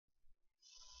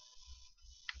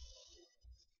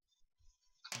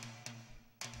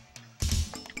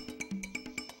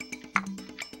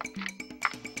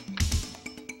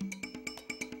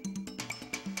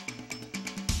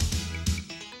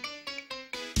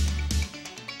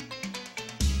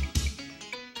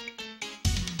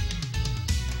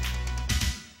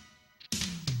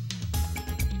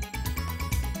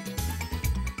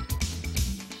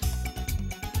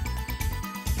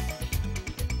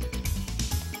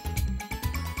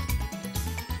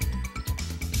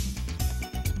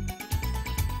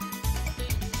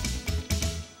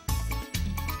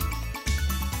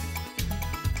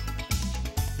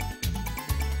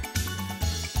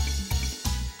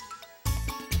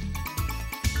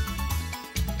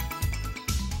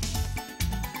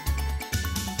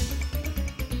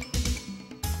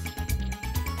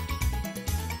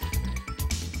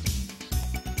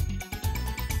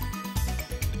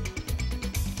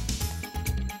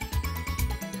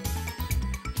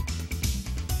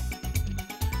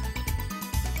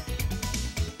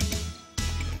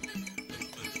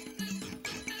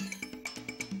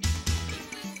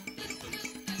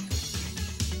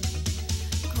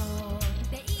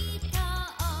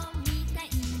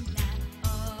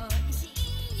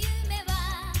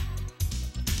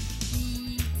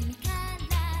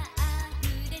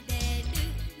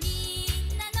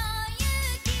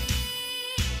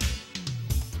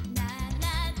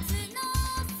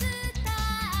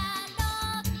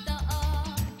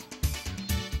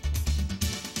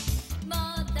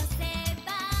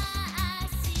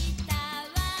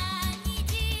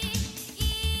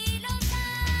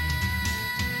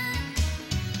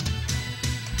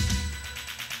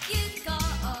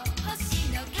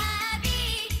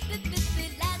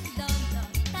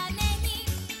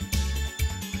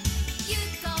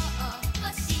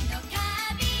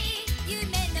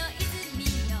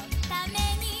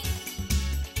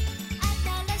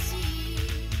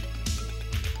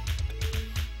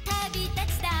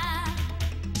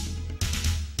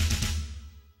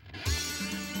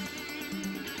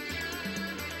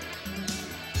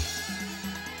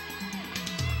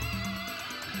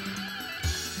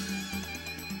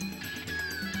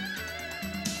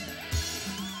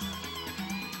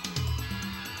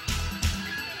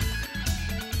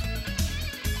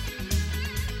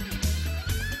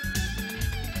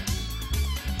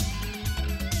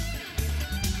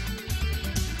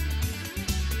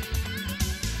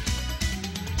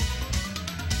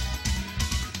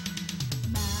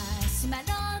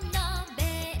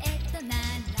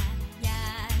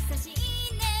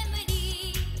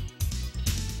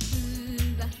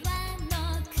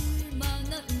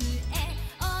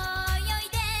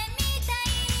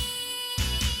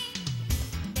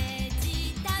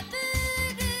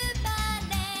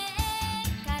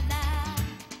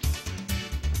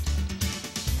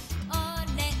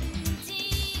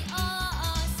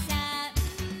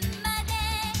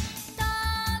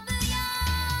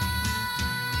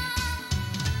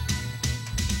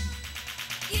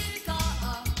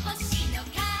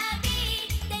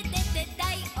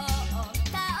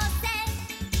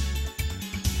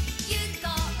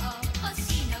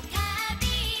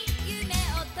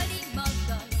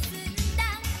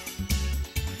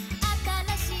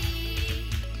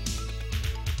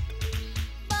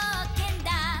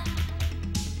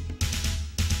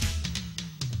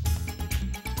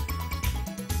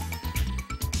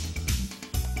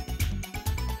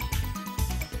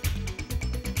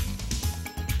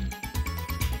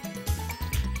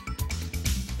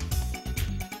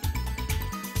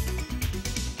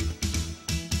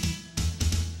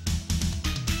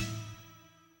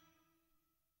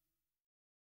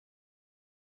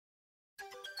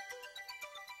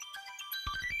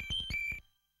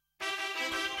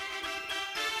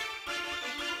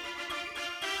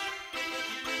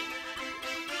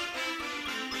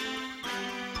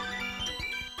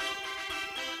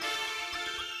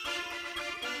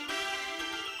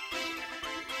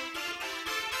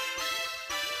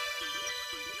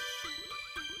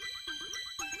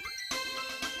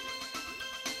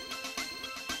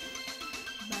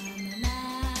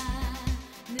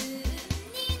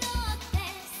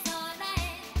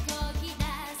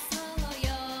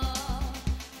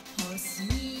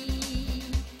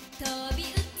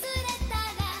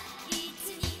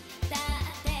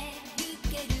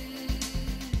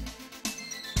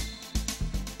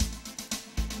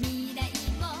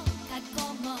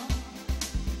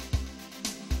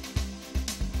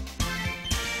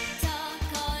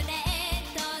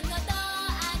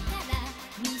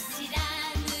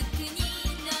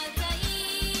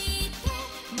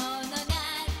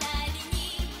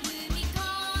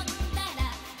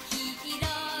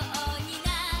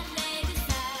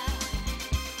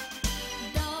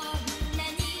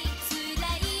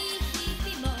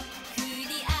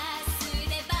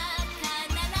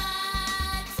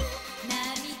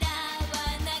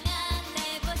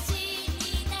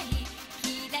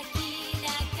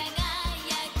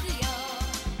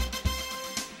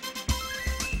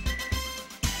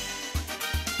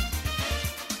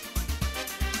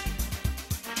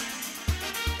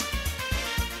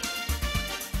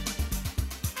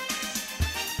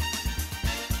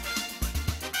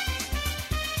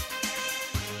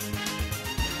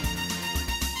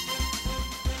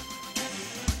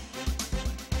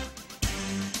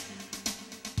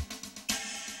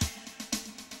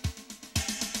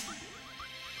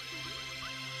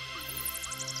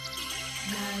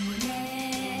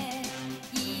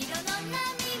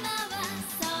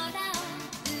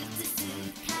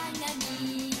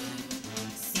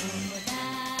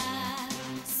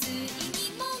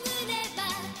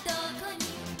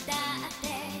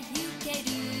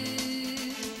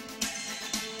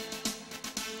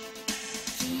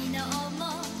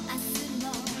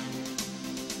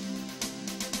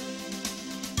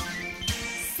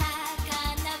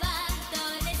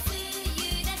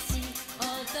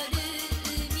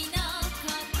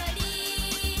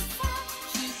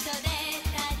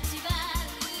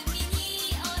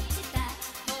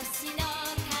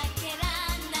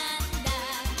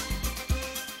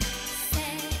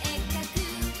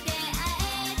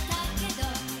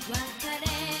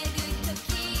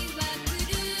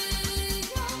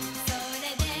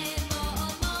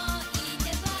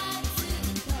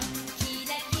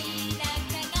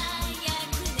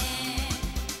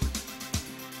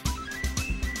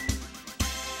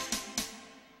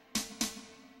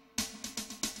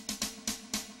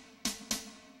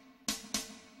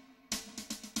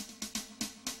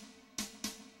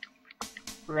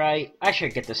Right, I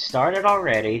should get this started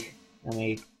already. Let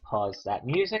me pause that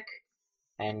music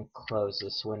and close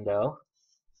this window.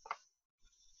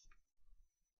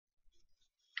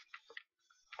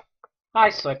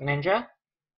 Hi, Slick Ninja.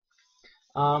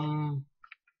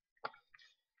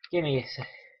 Give me a sec.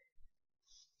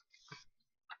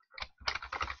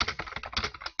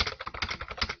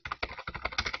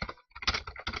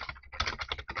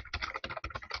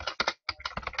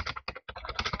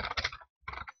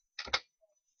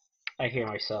 I hear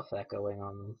myself echoing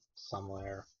on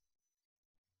somewhere.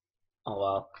 Oh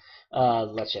well.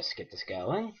 Let's just get this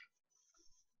going.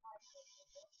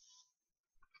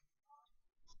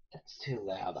 That's too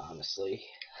loud, honestly.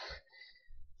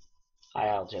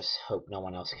 I'll just hope no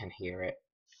one else can hear it.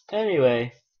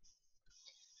 Anyway,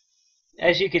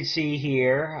 as you can see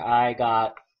here, I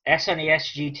got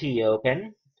SNESGT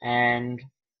open, and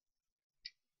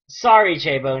sorry,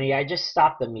 J-Boney, I just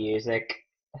stopped the music.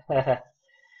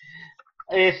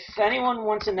 If anyone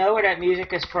wants to know where that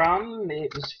music is from,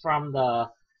 it was from the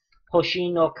Hoshi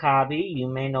no Kabi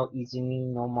Yume no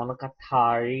Izumi no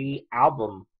Monogatari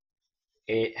album.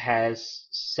 It has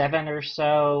 7 or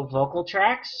so vocal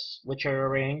tracks, which are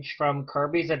arranged from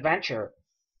Kirby's Adventure.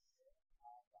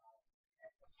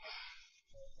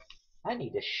 I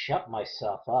need to shut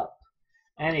myself up.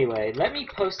 Anyway, let me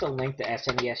post a link to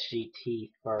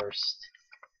SNESGT first,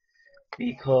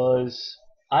 because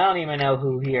I don't even know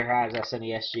who here has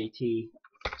SNESGT.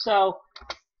 So,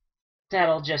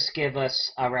 that'll just give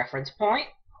us a reference point.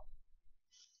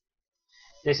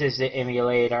 This is the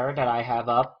emulator that I have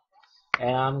up,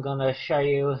 and I'm going to show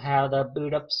you how to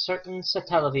boot up certain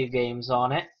Satellaview games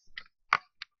on it.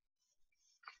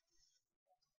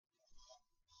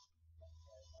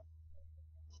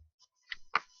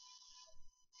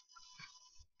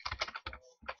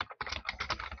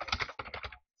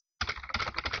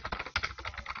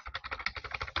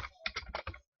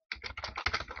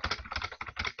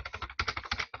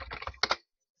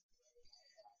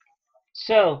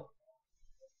 So,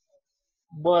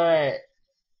 what...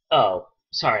 Oh,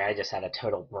 sorry, I just had a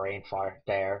total brain fart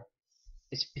there.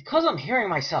 It's because I'm hearing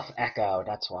myself echo,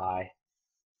 that's why.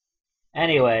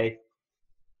 Anyway,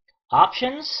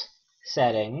 options,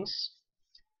 settings.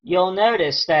 You'll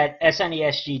notice that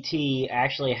SNESGT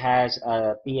actually has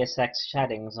a BSX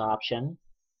settings option.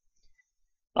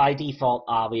 By default,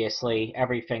 obviously,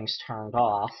 everything's turned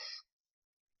off.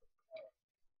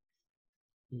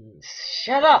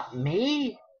 Shut up,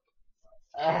 me!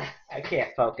 I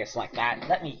can't focus like that.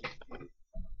 Let me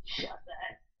shut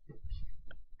that.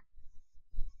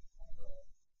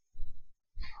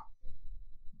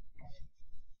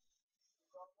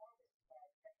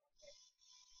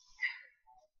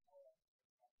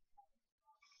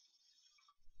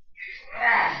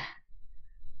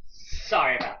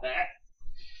 Sorry about that.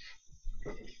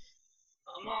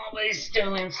 I'm always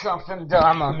doing something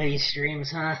dumb on these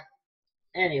streams, huh?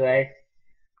 Anyway,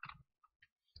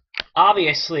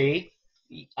 obviously,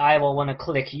 I will want to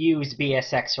click Use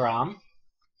BSX ROM.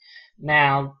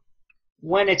 Now,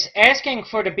 when it's asking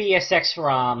for the BSX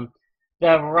ROM,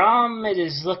 the ROM it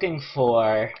is looking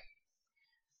for,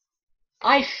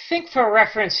 I think for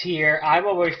reference here, I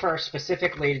will refer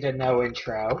specifically to No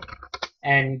Intro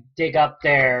and dig up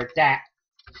their DAT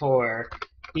for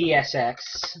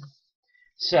BSX.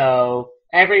 So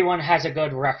everyone has a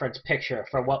good reference picture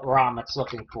for what ROM it's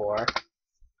looking for.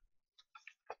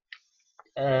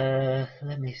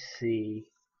 Let me see.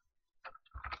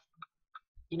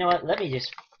 You know what? Let me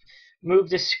just move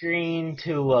the screen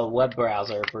to a web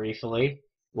browser briefly.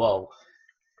 Whoa.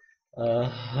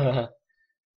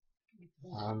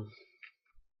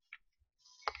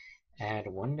 Add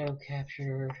window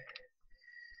capture.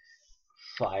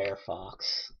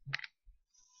 Firefox.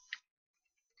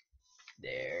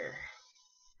 There.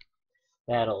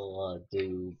 That'll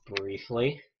do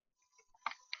briefly.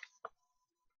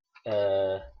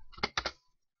 I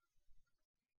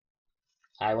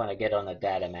want to get on the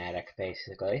Datamatic,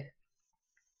 basically.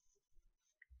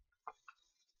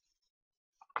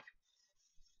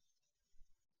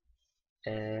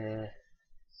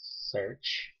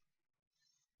 Search.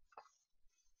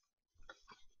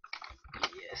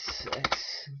 BSX.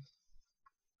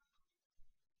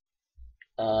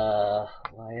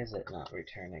 Why is it not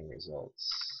returning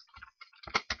results?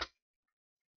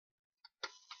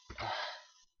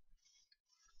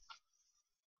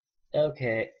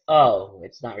 Okay. Oh,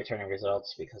 it's not returning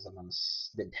results because I'm on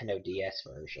the Nintendo DS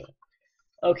version.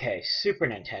 Okay, Super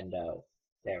Nintendo.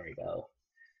 There we go.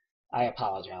 I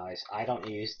apologize. I don't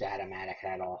use Datamatic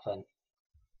that often.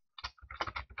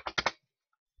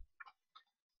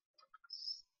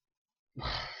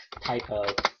 Typo.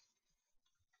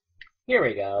 Here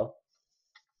we go.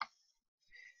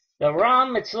 The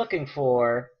ROM it's looking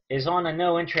for is on a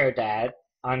no intro dat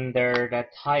under the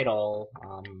title.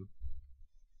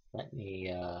 Let me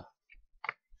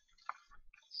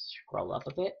scroll up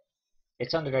a bit.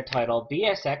 It's under the title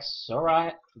BSX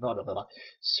Sora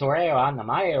Soreo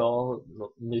Namayo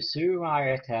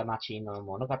Nusumarete Machino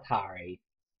Monogatari.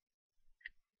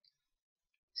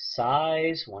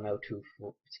 Size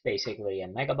 1024. It's basically a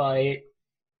megabyte.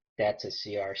 That's a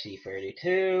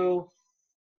CRC32.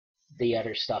 The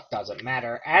other stuff doesn't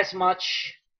matter as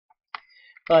much.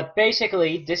 But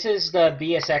basically, this is the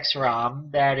BSX ROM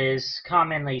that is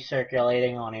commonly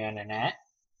circulating on the internet.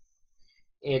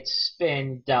 It's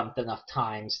been dumped enough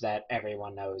times that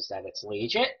everyone knows that it's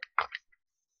legit.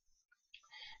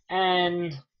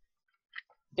 And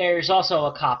there's also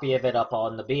a copy of it up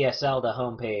on the BSLDA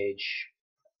homepage,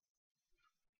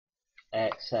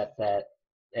 except that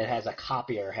it has a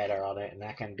copier header on it, and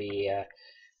that can be a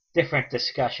different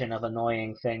discussion of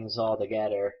annoying things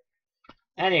altogether.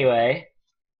 Anyway,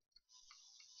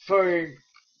 for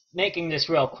making this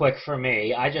real quick for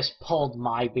me, I just pulled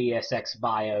my BSX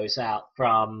BIOS out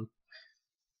from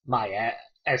my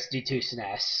SD2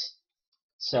 SNES.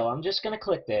 So I'm just going to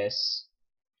click this.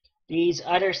 These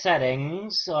other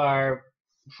settings are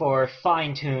for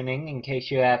fine-tuning in case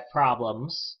you have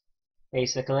problems,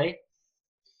 basically.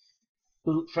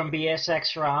 Boot from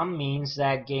BSX ROM means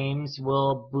that games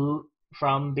will boot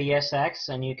from BSX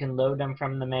and you can load them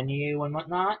from the menu and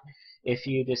whatnot. If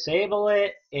you disable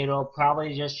it, it'll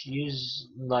probably just use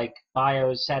like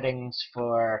BIOS settings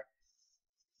for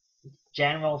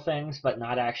general things, but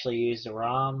not actually use the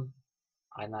ROM.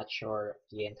 I'm not sure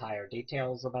the entire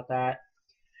details about that.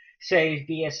 Save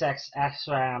BSX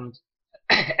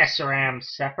SRAM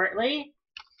separately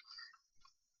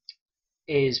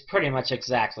is pretty much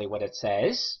exactly what it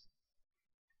says.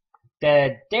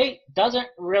 The date doesn't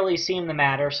really seem to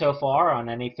matter so far on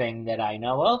anything that I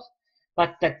know of.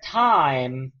 But the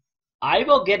time, I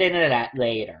will get into that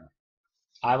later.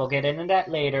 I will get into that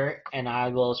later, and I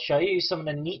will show you some of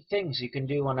the neat things you can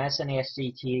do on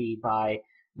SNESGT by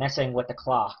messing with the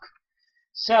clock.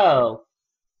 So,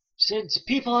 since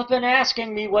people have been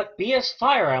asking me what BS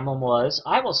Fire Emblem was,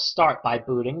 I will start by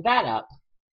booting that up.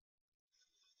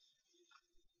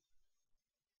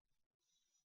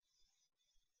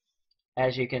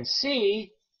 As you can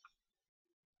see,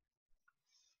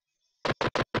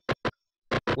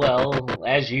 well,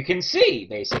 as you can see,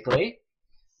 basically.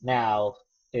 Now,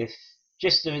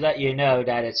 just to let you know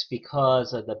that it's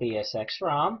because of the BSX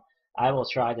ROM, I will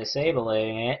try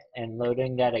disabling it and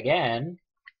loading that again.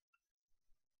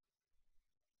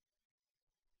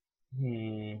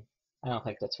 I don't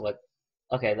think that's what...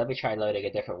 Okay, let me try loading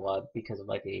a different one, because it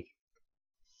might be...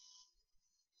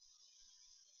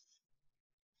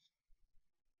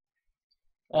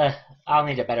 I'll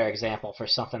need a better example for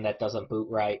something that doesn't boot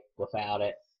right without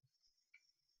it.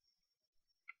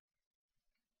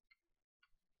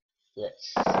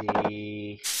 Let's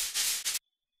see...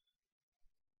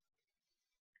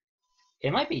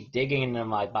 It might be digging into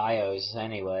my BIOS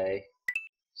anyway,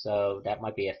 so that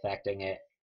might be affecting it.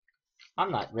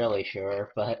 I'm not really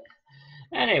sure, but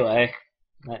anyway,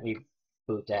 let me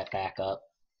boot that back up.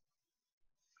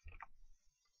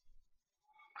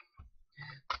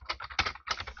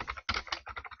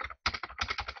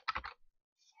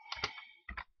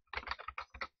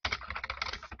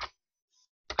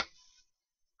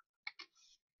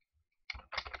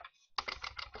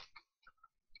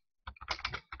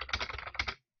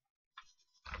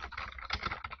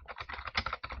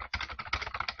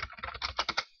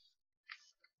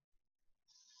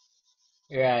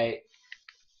 Right.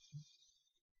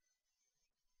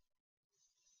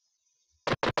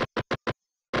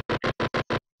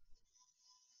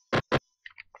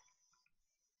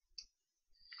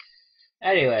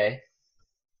 Anyway,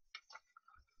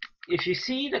 if you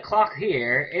see the clock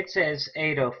here, it says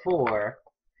 8:04.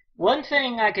 One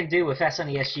thing I can do with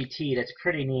SNESGT that's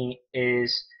pretty neat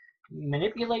is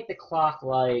manipulate the clock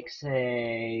like,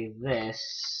 say,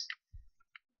 this.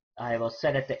 I will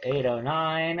set it to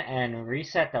 8:09 and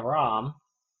reset the ROM.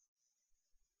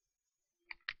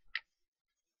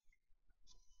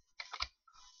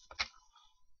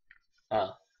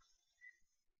 Oh.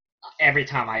 Every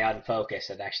time I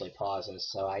unfocus, it actually pauses,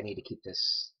 so I need to keep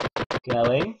this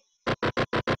going.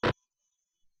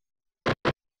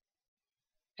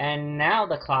 And now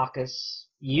the clock is...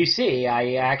 You see,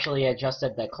 I actually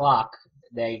adjusted the clock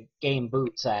the game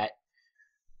boots at.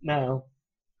 Now,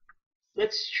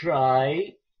 let's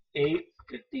try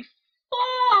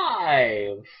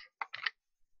 8:55.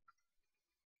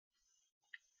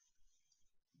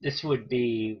 this would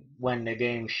be when the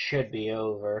game should be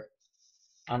over.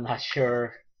 I'm not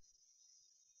sure.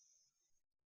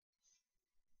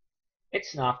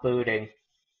 It's not booting.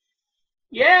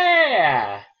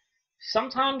 Yeah!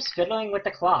 Sometimes fiddling with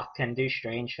the clock can do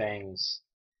strange things.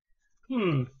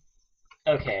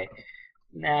 Okay.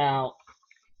 Now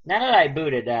that I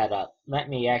booted that up, let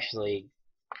me actually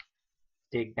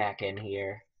dig back in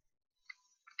here.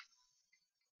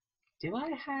 Do I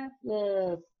have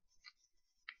the...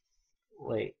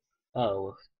 Wait.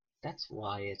 Oh, that's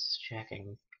why it's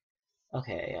checking.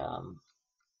 Okay,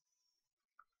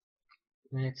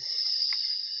 let's...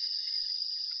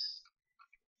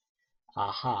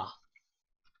 Aha.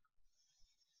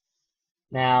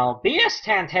 Now, BS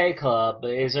Tantei Club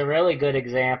is a really good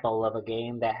example of a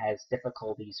game that has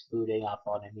difficulties booting up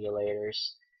on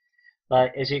emulators.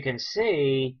 But as you can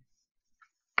see,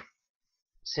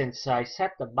 since I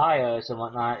set the BIOS and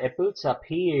whatnot, it boots up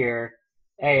here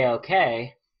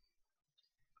A-OK.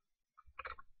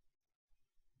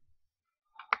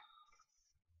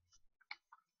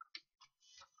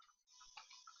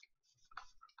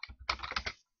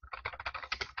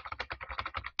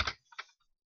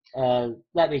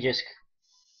 Let me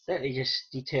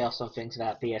just detail some things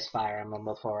about BS Fire Emblem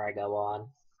before I go on.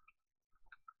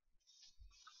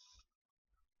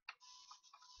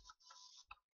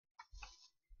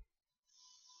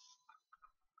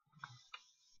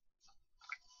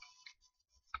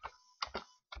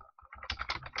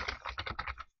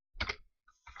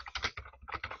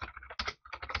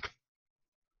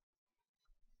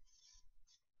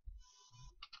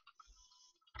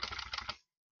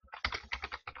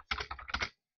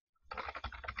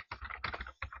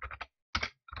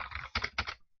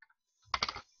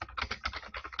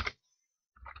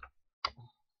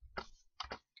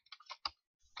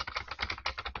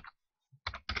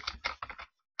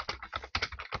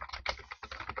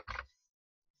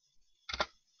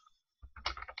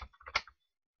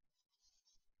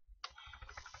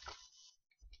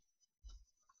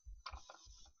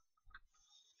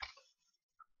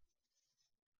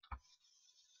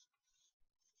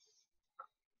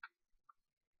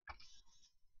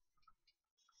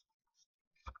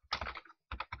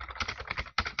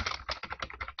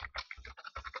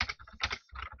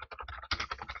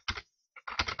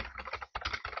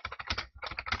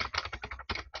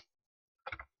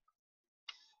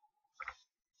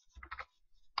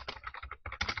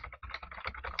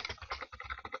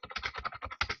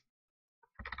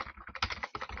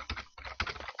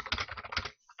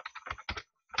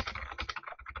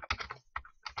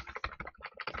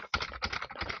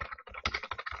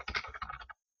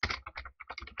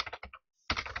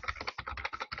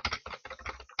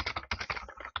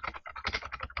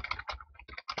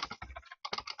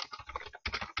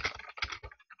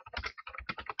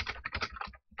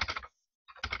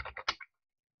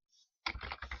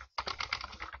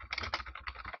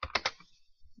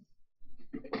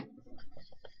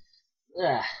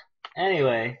 Ugh.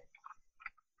 Anyway,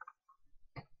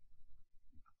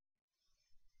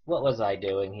 what was I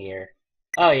doing here?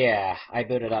 Oh yeah, I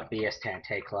booted up BS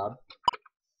Tantei Club.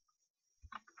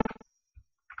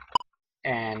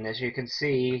 And as you can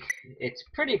see, it's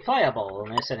pretty playable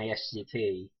in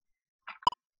SNESGT.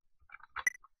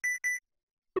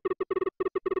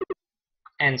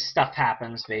 And stuff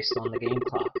happens based on the game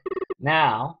clock.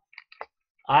 Now,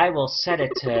 I will set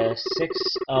it to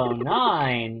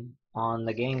 6:09 on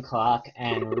the game clock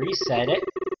and reset it.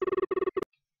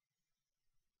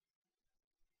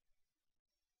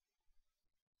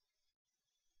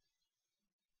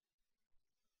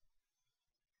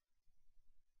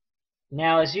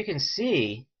 Now, as you can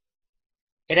see,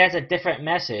 it has a different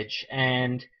message,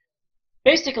 and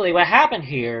basically what happened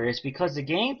here is because the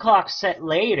game clock's set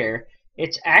later,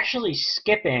 it's actually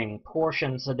skipping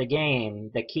portions of the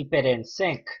game that keep it in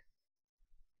sync.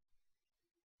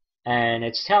 And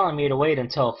it's telling me to wait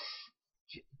until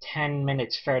 10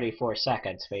 minutes 34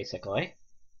 seconds, basically.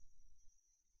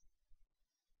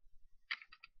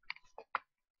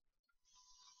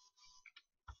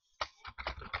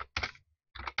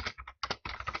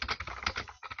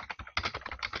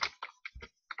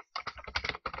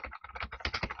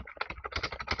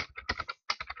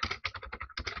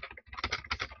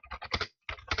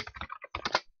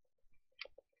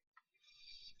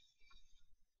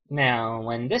 Now,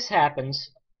 when this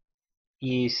happens,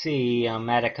 you see I'm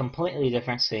at a completely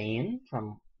different scene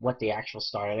from what the actual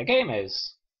start of the game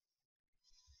is.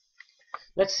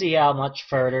 Let's see how much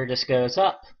further this goes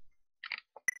up.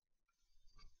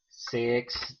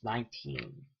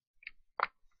 6:19.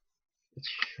 Let's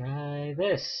try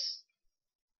this.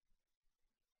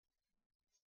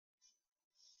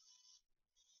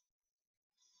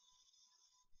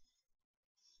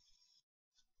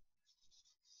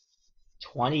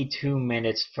 22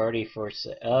 minutes 34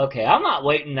 seconds. Okay, I'm not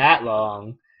waiting that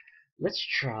long. Let's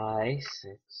try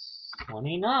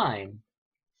 6:29.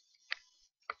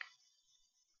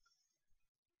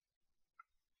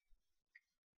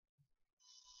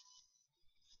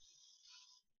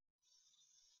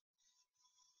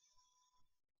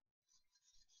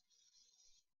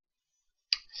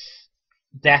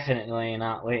 Definitely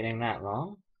not waiting that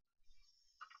long.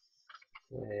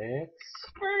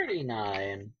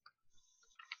 6:39.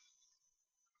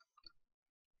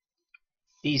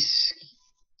 These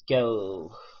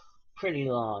go pretty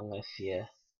long if you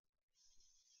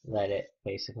let it,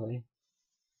 basically.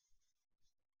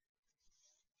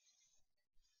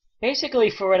 Basically,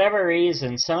 for whatever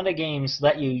reason, some of the games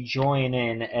let you join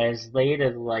in as late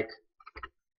as like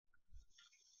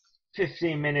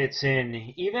 15 minutes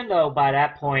in, even though by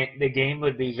that point the game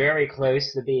would be very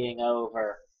close to being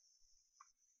over.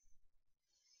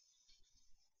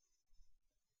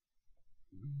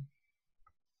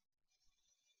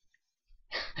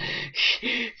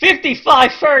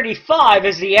 $55.35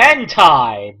 is the end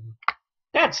time.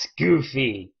 That's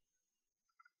goofy.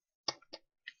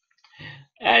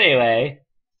 Anyway,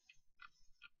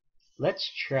 let's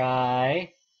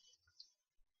try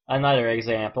another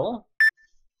example.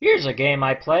 Here's a game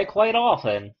I play quite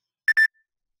often.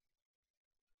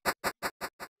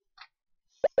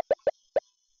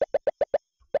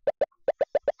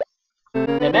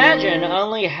 Imagine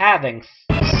only having...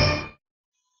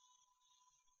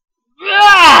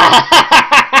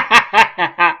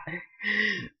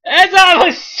 As I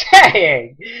was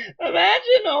saying,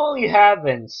 imagine only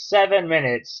having 7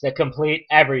 minutes to complete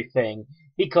everything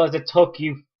because it took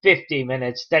you 50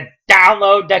 minutes to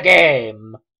download the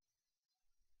game.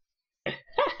 And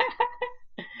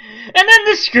then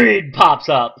the screen pops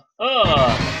up.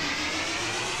 Ugh.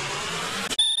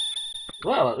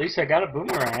 Well, at least I got a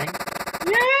boomerang.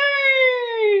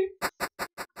 Yay!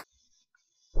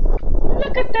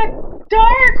 Look at that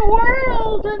dark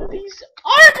world and these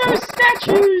armor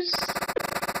statues!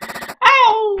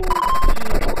 Ow!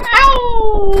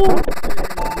 Ow!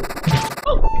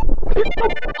 Oh,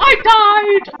 I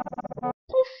died!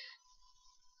 Poof.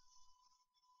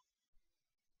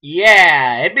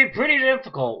 Yeah, it'd be pretty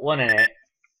difficult, wouldn't it?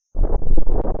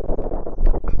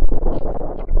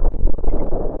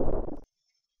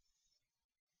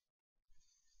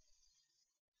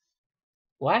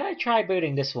 Why did I try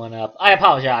booting this one up? I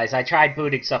apologize, I tried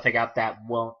booting something up that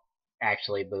won't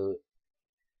actually boot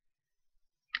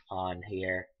on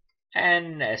here.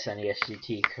 And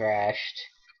SNESGT crashed.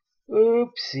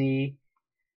 Oopsie.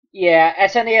 Yeah,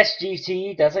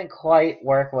 SNESGT doesn't quite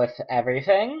work with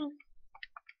everything.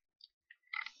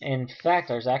 In fact,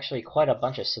 there's actually quite a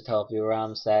bunch of Satellaview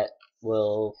ROMs that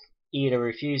will either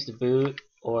refuse to boot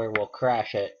or will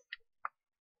crash it.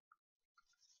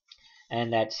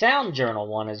 And that Sound Journal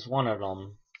one is one of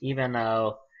them. Even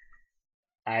though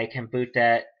I can boot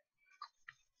that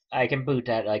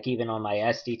like even on my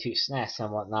SD2 SNES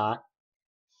and whatnot.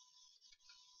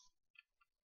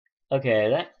 Okay,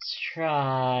 let's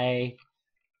try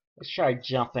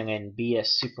jumping in BS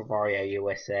Super Mario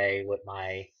USA with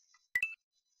my...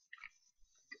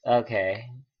 Okay.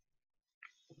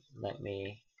 Let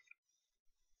me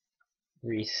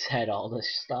reset all this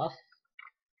stuff.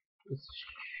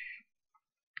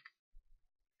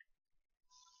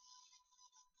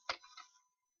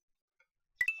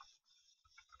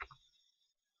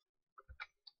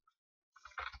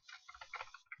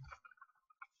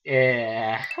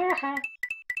 Yeah.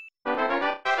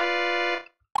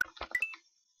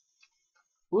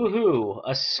 Woohoo!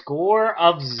 A score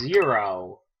of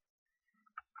 0.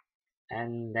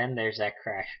 And then there's that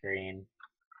crash screen.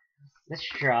 Let's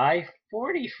try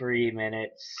 43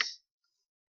 minutes.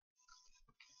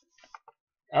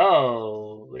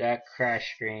 Oh, that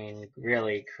crash screen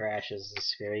really crashes the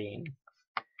screen.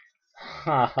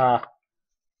 Haha.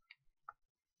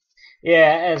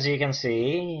 Yeah, as you can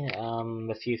see,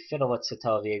 if you fiddle with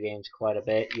Satellaview games quite a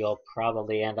bit, you'll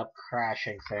probably end up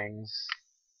crashing things.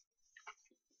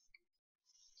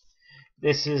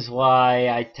 This is why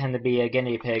I tend to be a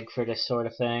guinea pig for this sort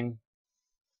of thing.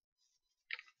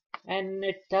 And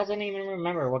it doesn't even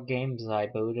remember what games I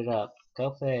booted up.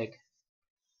 Go fig.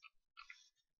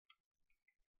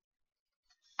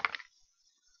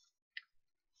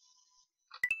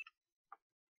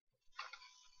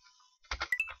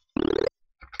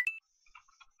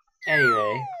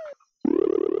 Anyway.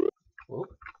 Whoop.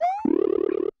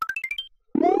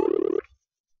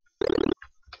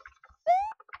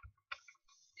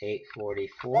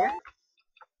 $8.44.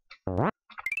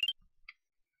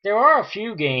 There are a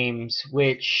few games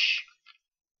which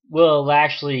will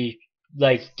actually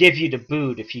like give you the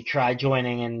boot if you try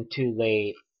joining in too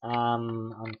late.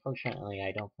 Unfortunately,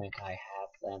 I don't think I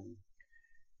have them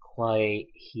quite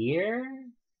here.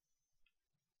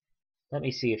 Let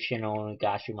me see if Shin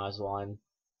Onigashima is one.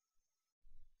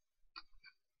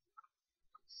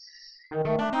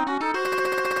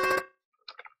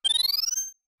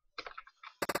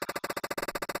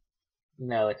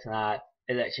 No, it's not.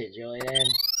 It lets you join in.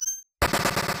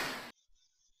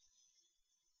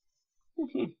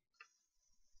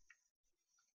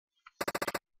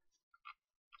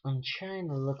 I'm trying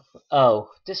to look for... Oh,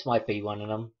 this might be one of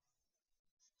them.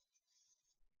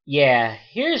 Yeah,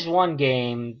 here's one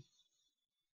game.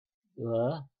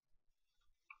 No,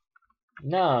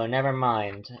 never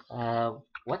mind.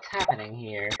 What's happening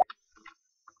here?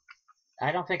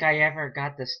 I don't think I ever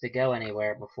got this to go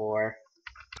anywhere before.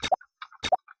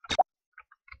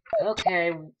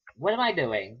 Okay, what am I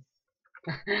doing?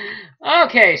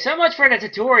 Okay, so much for the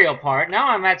tutorial part. Now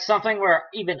I'm at something where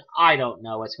even I don't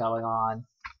know what's going on.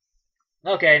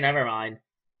 Okay, never mind.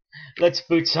 Let's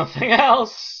boot something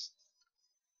else.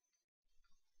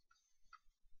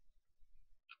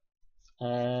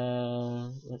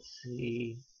 Let's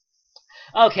see.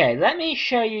 Okay, let me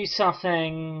show you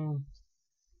something.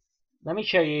 Let me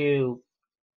show you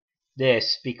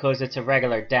this because it's a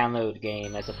regular download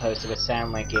game as opposed to a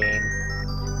SoundLink game.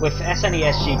 With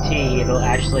SNESGT, it'll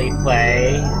actually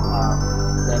play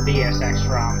the VSX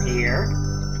ROM here.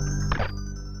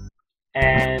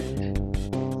 And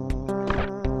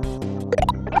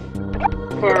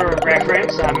for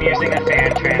reference, I'm using a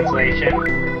fan translation.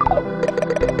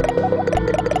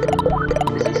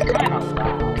 This is kind of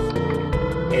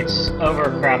loud. It's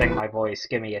overcrowding my voice.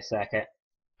 Give me a second.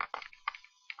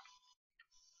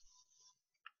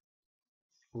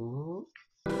 Ooh.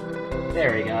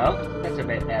 There we go. That's a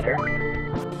bit better.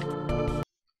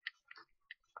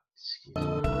 Excuse me.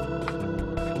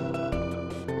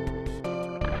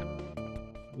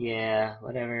 Yeah,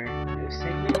 whatever. No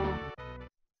signal.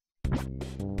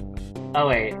 Oh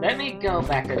wait, let me go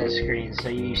back to the screen so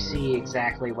you see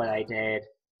exactly what I did.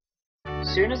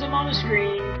 As soon as I'm on the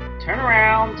screen, turn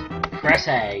around, press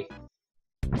A.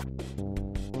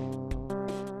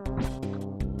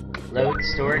 Load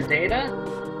stored data.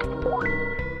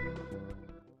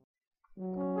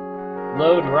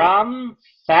 Load ROM,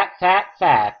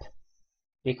 FAP,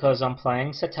 because I'm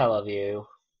playing Satellaview.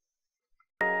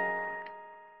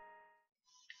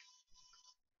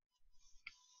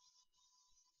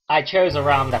 I chose a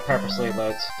ROM that purposely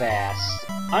loads fast.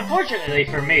 Unfortunately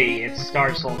for me, it's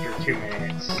Star Soldier 2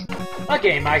 minutes. A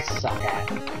game I suck at.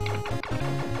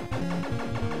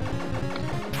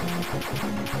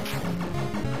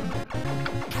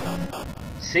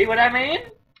 See what I mean?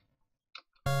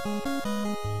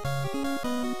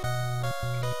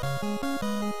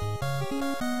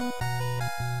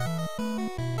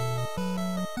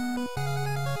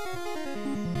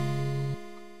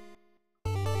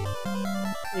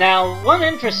 Now, one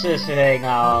interesting thing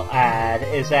I'll add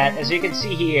is that, as you can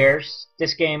see here,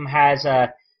 this game has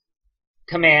a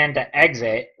command to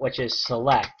exit, which is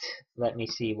select. Let me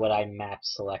see what I map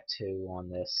select to on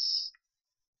this.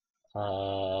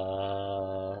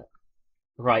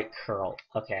 Right curl.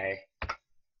 Okay.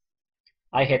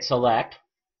 I hit select,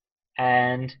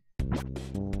 and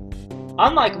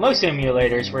unlike most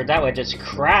emulators where that would just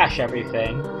crash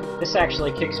everything, this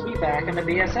actually kicks me back into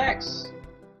VSX.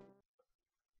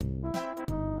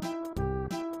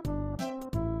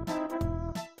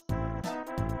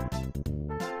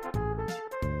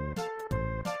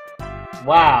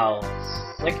 Wow,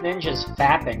 Slick Ninja's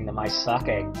fapping to my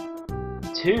sucking.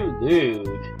 Too lewd.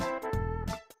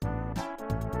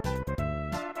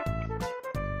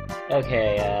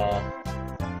 Okay,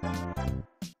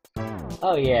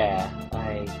 oh yeah,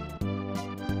 I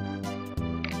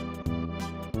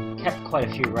kept quite a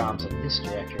few ROMs in this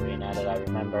directory now that I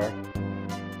remember.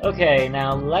 Okay,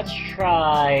 now let's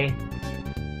try...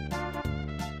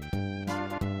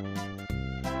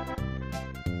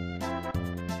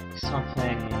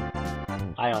 something...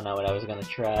 I don't know what I was gonna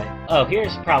try. Oh,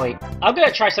 here's probably... I'm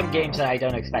gonna try some games that I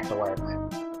don't expect to work.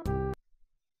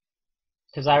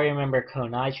 Because I remember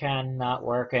Konai-chan not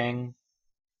working.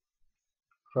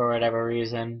 For whatever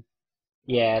reason.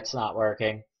 Yeah, it's not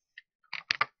working.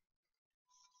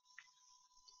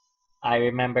 I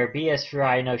remember BS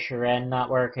Rhino Shiren not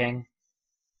working.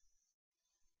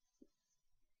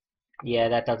 Yeah,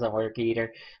 that doesn't work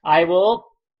either. I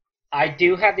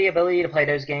do have the ability to play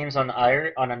those games on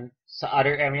other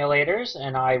emulators,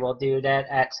 and I will do that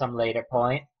at some later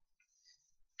point.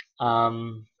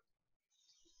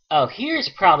 Oh, here's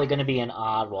probably going to be an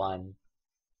odd one.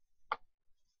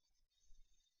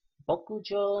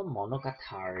 Bokujo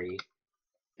Monogatari.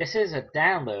 This is a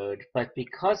download, but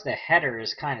because the header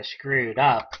is kind of screwed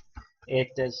up, it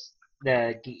does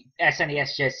the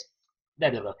SNESGT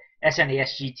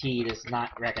does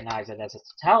not recognize it as a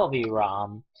Satellaview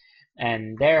ROM,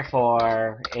 and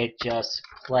therefore it just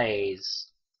plays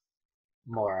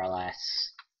more or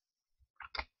less.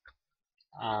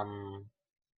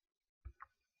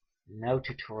 No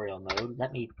tutorial mode.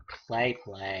 Let me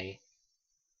play.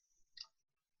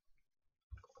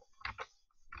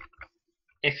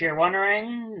 If you're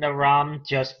wondering, the ROM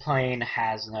just plain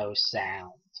has no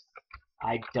sound.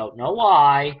 I don't know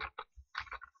why.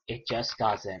 It just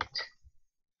doesn't.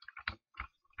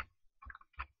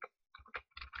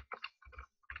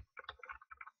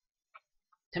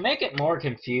 To make it more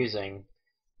confusing,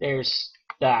 there's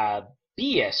the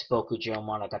BS Bokujo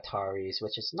Monogataris,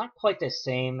 which is not quite the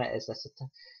same as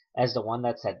the one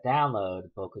that's a download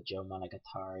Bokujo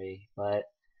Monogatari, but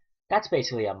that's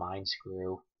basically a mind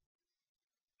screw.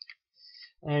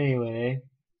 Anyway,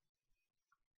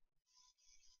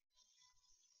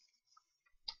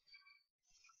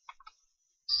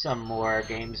 some more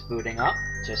games booting up,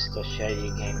 just to show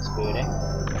you games booting.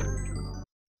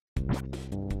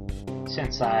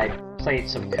 Since I played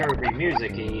some Kirby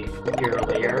music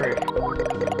earlier,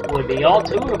 it would be all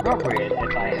too appropriate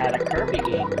if I had a Kirby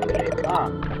game booting,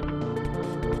 huh?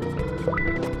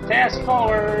 Fast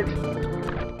forward!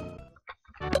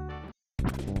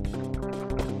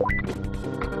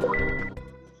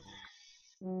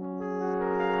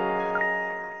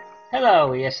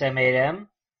 Hello, ESM8M.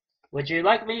 Would you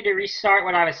like me to restart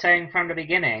what I was saying from the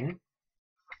beginning?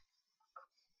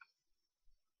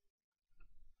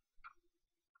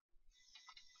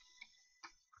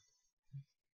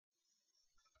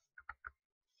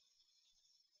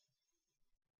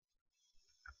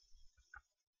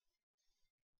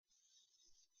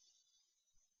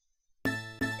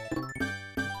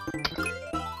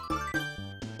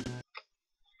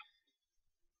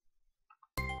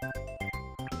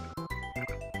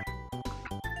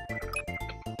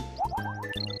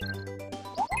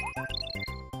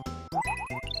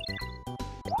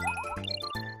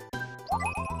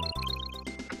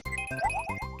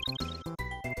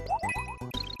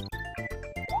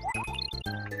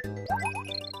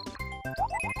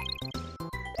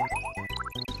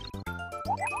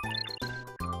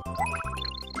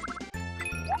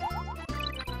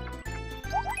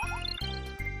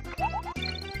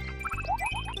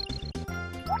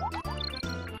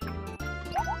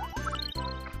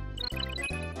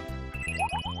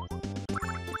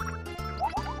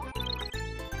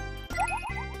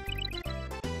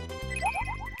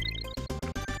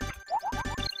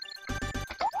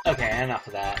 Okay, enough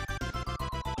of that.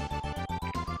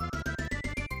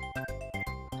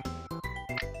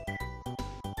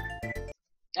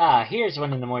 Here's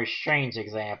one of the more strange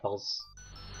examples.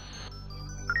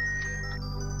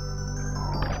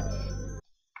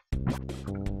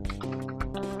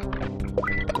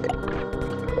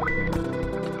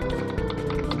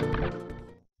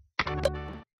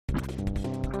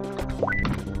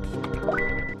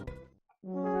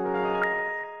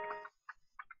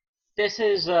 This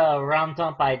is a ROM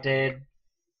dump I did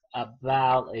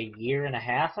about a year and a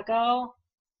half ago.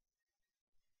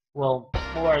 Well,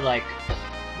 more like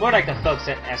the folks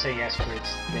at SAS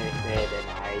Groups did, and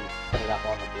I put it up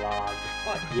on the blog.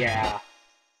 But yeah.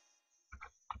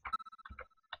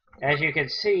 As you can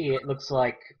see, it looks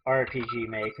like RPG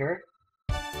Maker.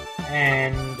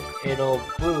 And it'll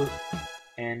boot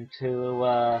into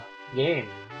a game,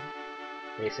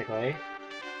 basically.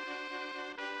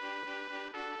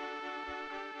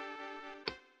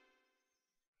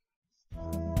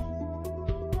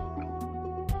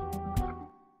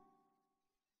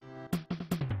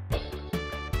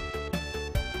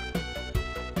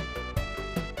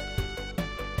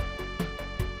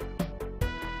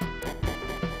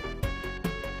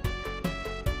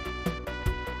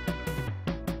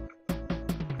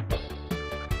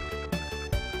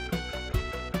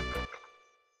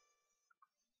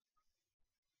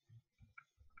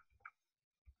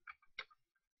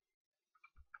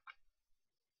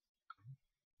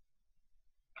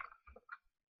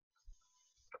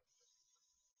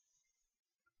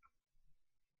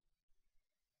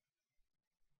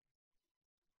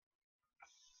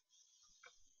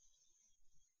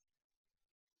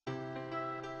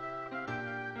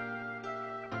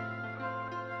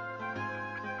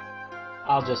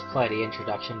 I'll just play the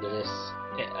introduction to this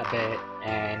a bit,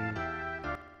 and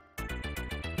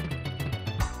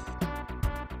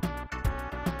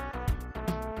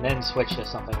then switch to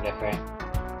something different.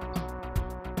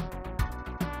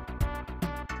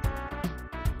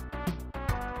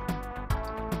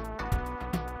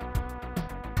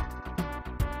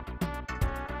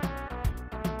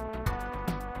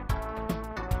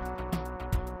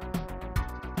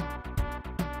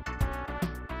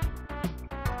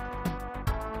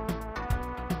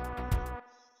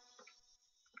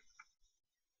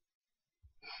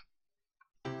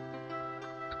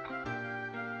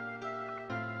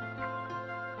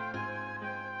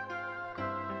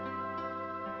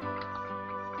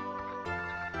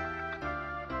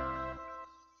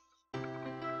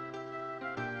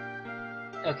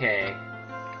 Okay.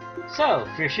 So,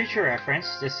 for future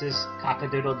reference, this is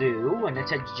Cock-a-Doodle-Doo, and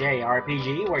it's a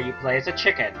JRPG where you play as a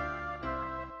chicken.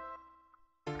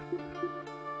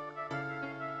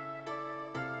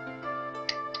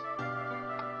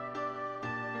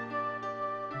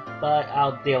 But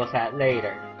I'll deal with that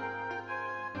later.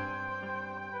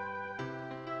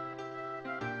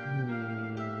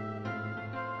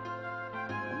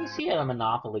 Let me see how the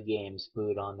Monopoly games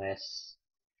boot on this.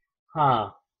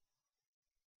 Huh.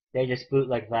 They just boot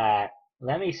like that.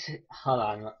 Let me see. Hold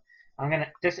on. I'm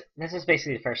gonna. This is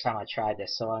basically the first time I tried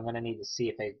this, so I'm gonna need to see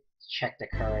if they check the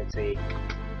currency.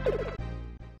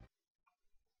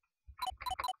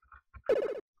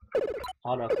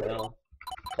 Autofill.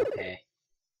 Okay.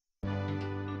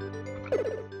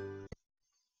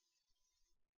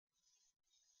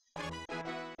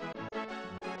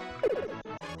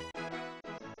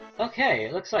 Okay,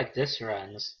 it looks like this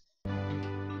runs.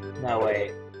 No,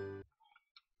 wait.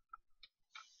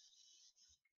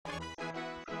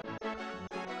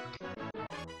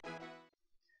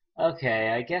 Okay,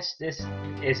 I guess this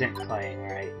isn't playing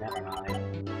right. Never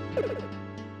mind.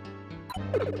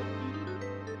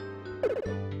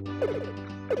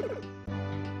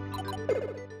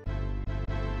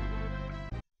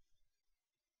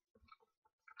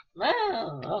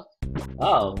 Oh,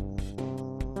 oh.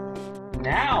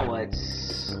 Now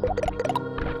it's...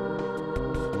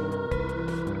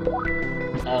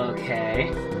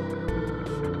 Okay.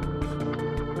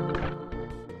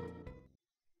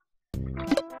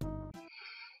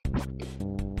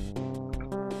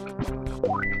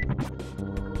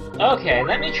 Okay,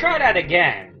 let me try that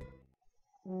again.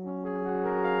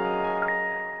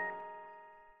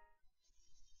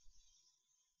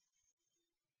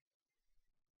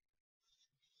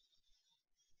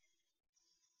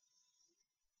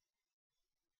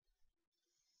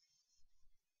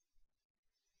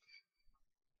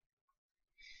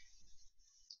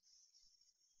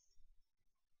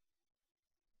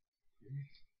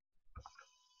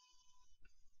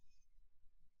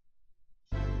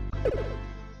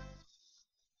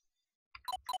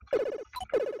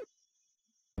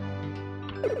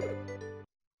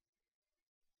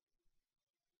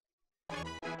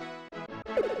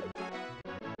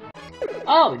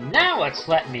 Oh, now it's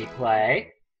letting me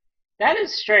play. That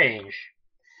is strange.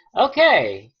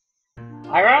 Okay.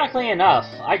 Ironically enough,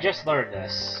 I just learned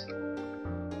this.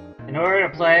 In order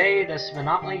to play this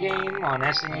Monopoly game on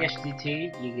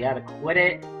SNESGT, you gotta quit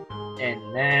it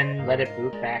and then let it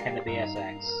boot back into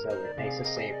BSX, so it makes a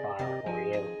save file for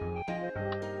you.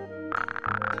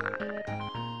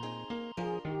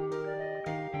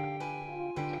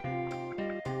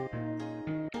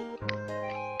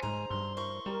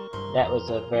 That was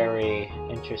a very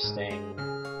interesting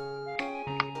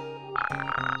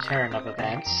turn of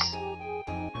events.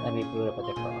 Let me boot up a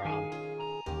different round.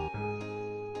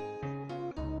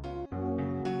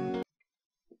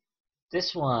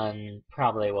 This one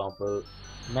probably won't boot.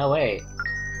 No, wait.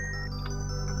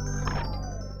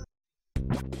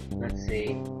 Let's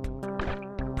see.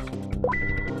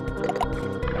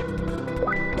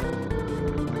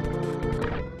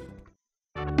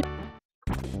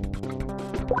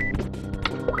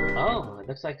 Oh, it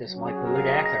looks like this might boot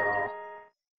after all.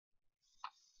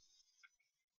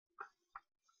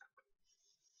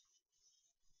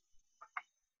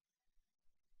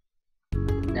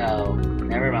 No,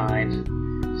 never mind.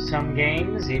 Some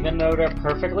games, even though they're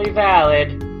perfectly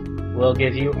valid, will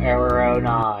give you error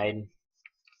 09.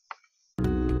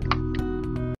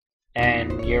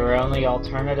 And your only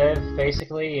alternative,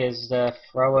 basically, is to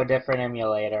throw a different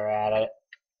emulator at it.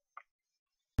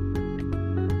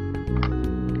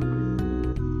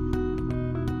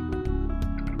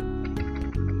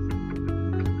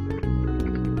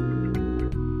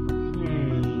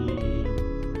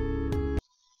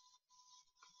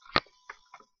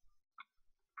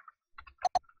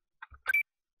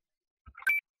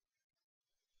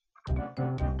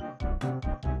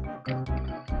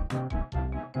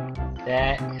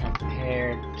 That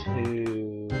compared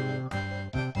to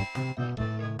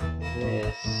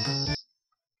this,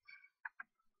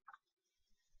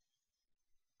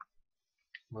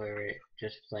 where it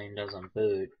just plain doesn't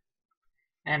boot.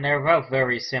 And they're both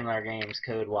very similar games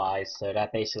code-wise, so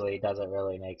that basically doesn't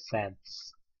really make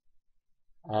sense.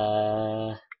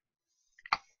 Alright,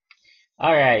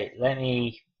 let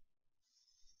me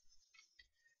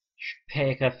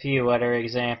pick a few other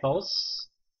examples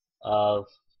of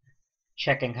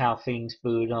checking how things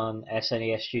boot on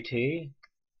SNESGT.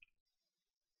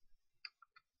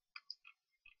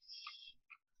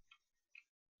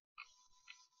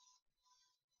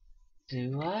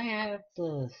 Do I have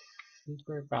the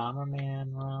Super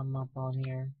Bomberman ROM up on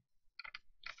here?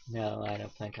 No, I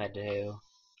don't think I do.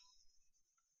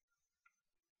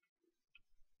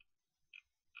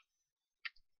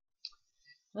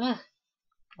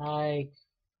 I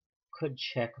could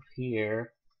check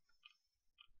here.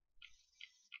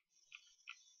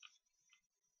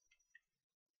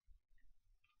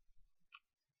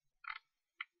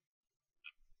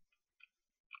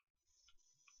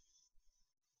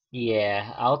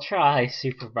 Yeah, I'll try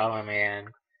Super Bomberman.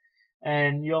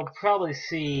 And you'll probably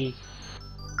see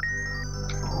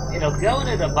it'll go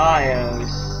into the BIOS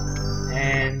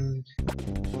and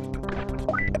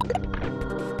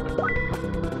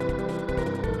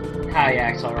hi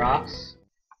Axel Rocks.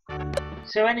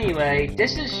 So anyway,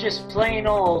 this is just plain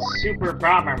old Super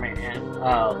Bomberman.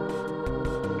 Oh.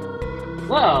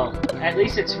 Well, at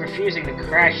least it's refusing to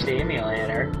crash the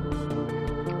emulator.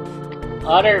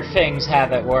 Other things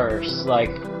have it worse, like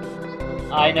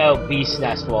I know Beast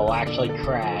Nest will actually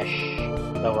crash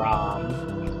the ROM,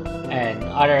 and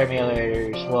other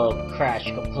emulators will crash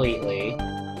completely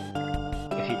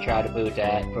if you try to boot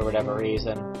that for whatever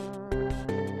reason.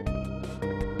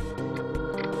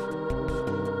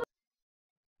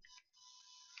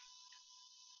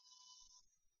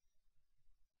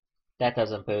 That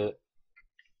doesn't boot.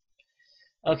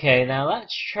 Okay, now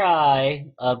let's try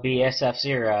a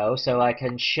BSF0 so I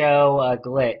can show a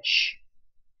glitch.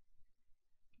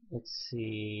 Let's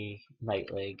see,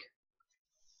 Night League.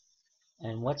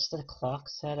 And what's the clock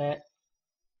set at?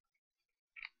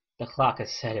 The clock is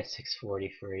set at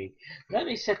 6:43. Let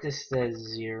me set this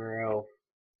to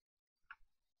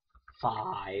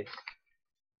 05.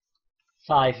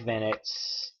 5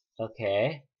 minutes.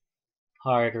 Okay.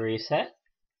 Hard reset.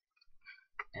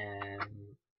 And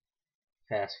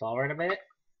fast forward a bit.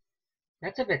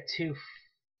 That's a bit too...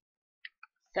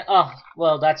 oh,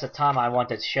 well, that's the time I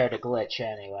wanted to show the glitch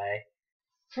anyway.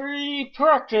 Free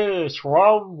practice,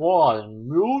 round 1,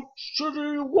 Mute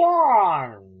City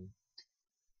 1!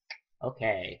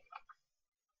 Okay.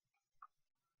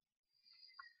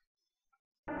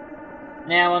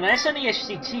 Now, on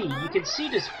SNESGT, you can see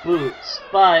this boots,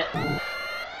 but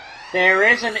there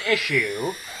is an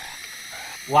issue.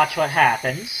 Watch what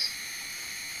happens.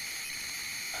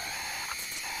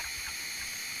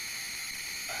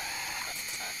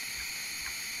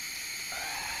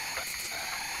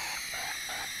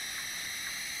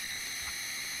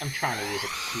 I'm trying to use a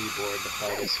keyboard to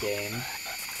play this game.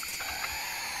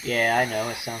 Yeah, I know,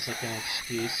 it sounds like an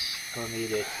excuse for me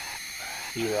to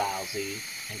be lousy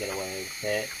and get away with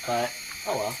it, but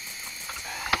oh well.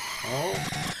 Oh.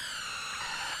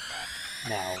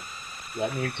 Now,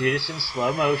 let me do this in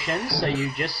slow motion so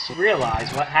you just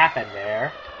realize what happened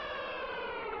there.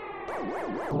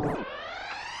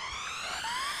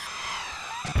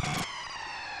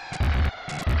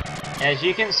 As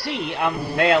you can see,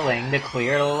 I'm failing to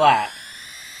clear the lap.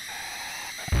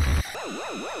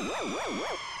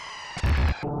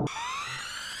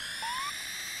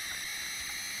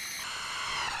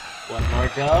 One more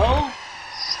go.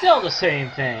 Still the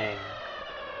same thing.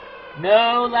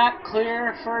 No lap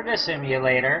clear for this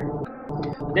emulator.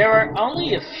 There are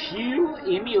only a few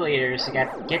emulators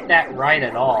that get that right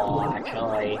at all,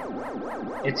 actually.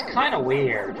 It's kind of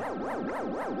weird.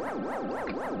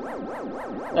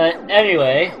 But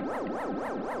anyway,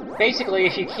 basically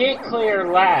if you can't clear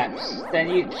laps, then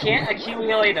you can't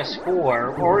accumulate a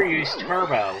score or use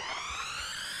turbo.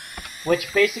 Which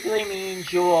basically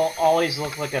means you will always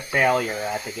look like a failure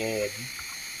at the game.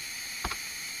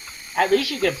 At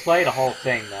least you can play the whole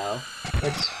thing though.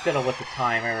 Let's fiddle with the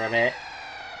timer a bit.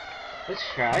 Let's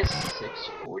try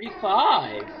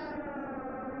 6:45.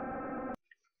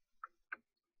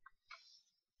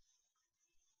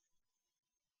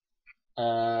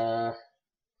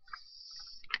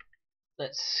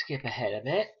 Let's skip ahead a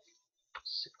bit.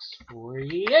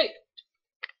 6:48.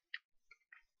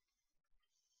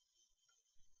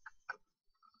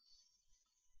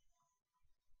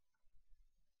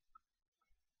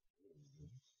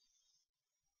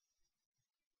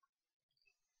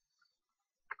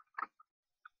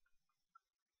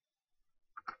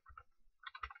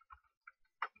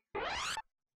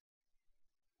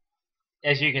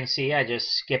 As you can see, I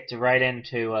just skipped right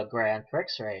into a Grand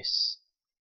Prix race.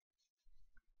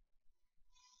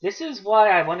 This is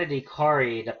why I wanted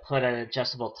Ikari to put an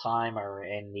adjustable timer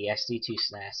in the SD2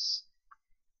 SNES.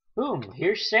 Boom,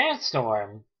 here's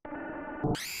Sandstorm.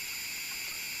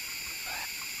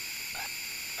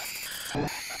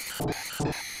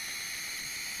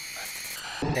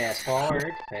 Fast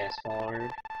forward, fast forward.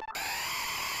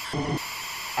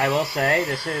 I will say,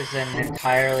 this is an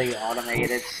entirely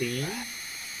automated scene.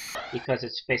 because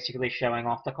it's basically showing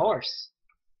off the course.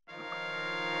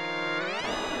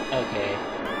 Okay.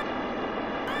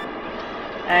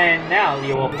 And now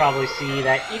you will probably see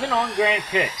that even on Grand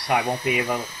Prix, I won't be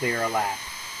able to clear a lap.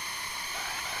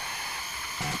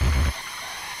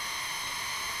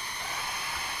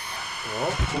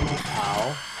 Oh,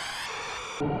 ow.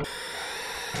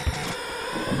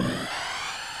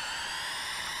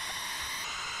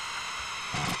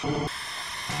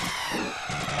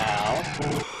 Ow.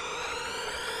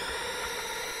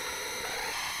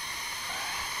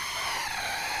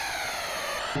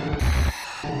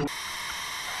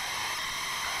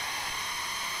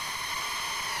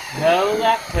 No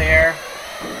lap clear.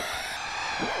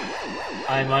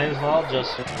 I might as well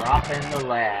just drop in the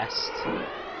last.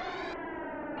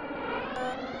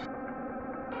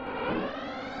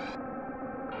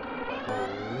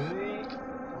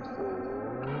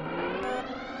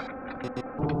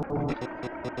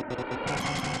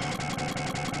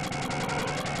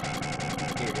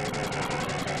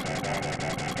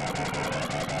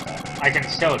 I can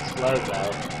still explode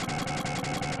though.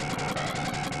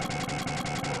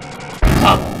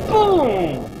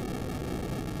 Kaboom!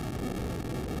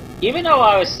 Even though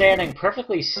I was standing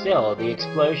perfectly still, the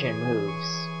explosion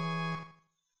moves.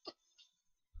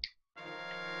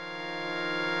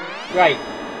 Right.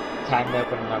 Time to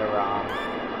open another ROM.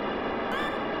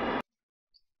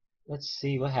 Let's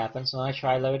see what happens when I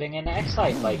try loading an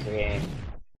Excite-like game.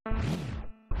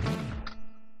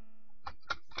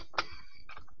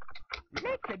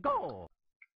 Let's go!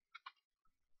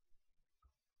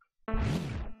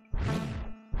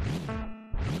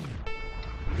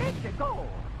 Let's go!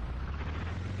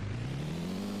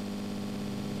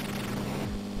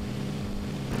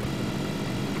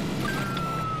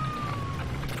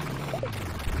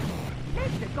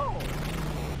 Let's go!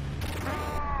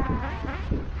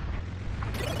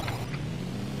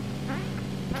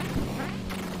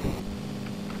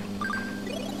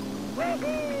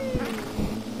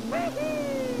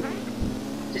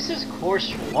 This is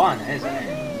course 1, isn't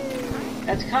it?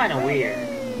 That's kind of weird.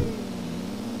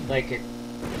 Like,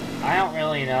 I don't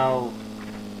really know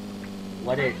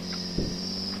what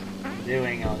it's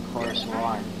doing on course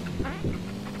 1.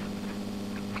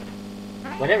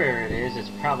 Whatever it is, it's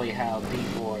probably how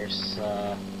D-Force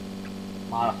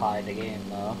modified the game,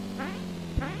 though.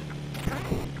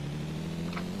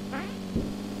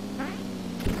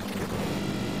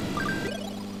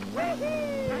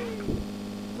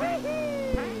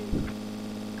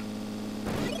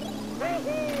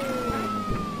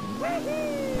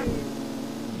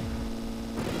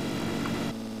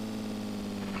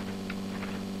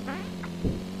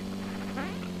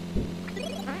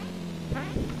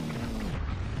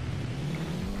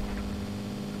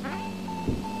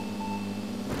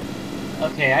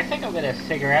 Okay, I think I'm gonna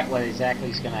figure out what exactly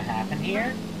is gonna happen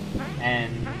here,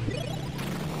 and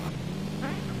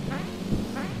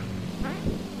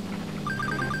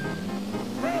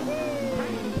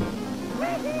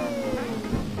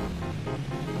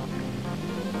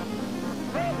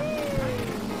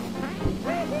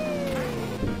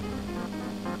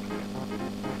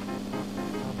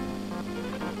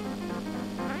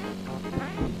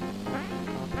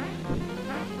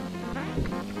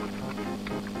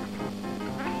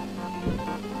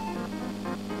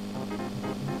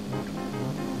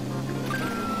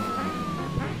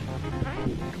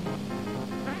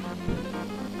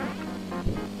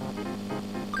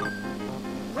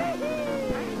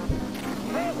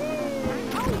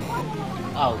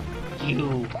oh,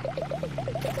 you.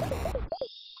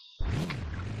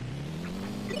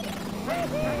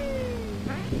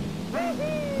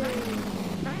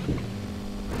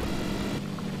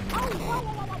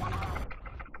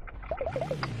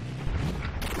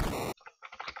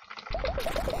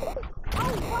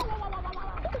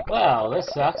 Well, this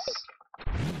sucks.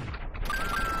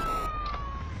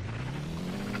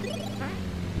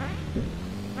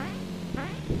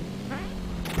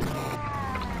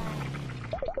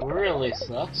 Really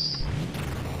sucks.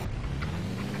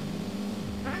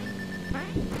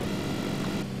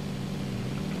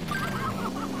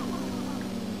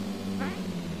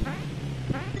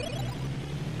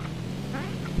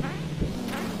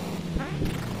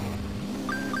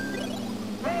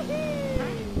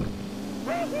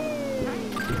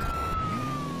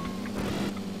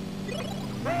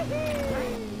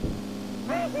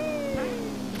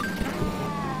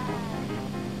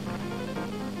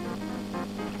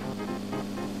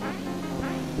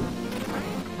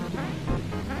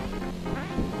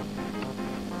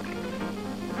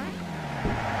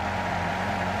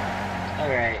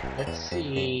 Alright, let's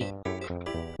see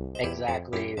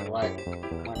exactly what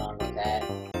went on with that.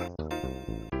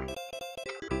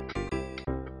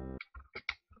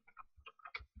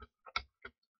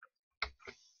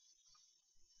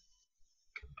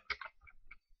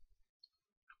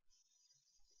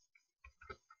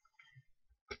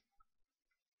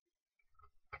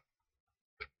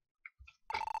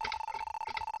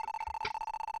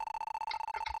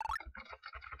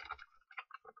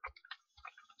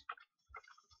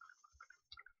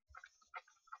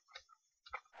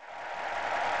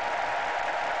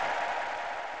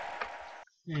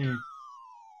 Hmm.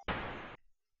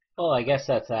 Well, I guess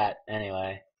that's that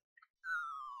anyway.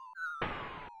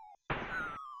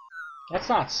 That's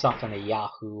not something to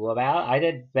Yahoo about. I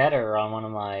did better on one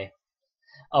of my...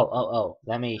 Oh.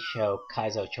 Let me show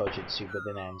Kaizo Chojin Super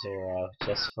Demand Zero,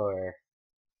 just for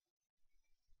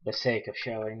the sake of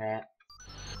showing that.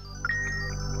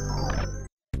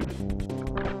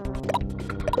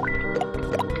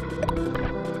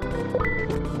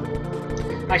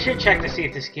 I should check to see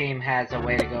if this game has a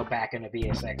way to go back into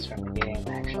BSX from the game,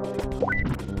 actually.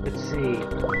 Let's see.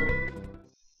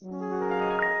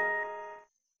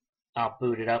 I'll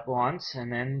boot it up once,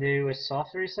 and then do a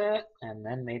soft reset, and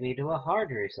then maybe do a hard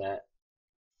reset.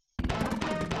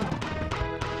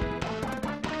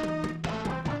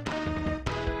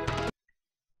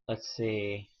 Let's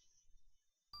see.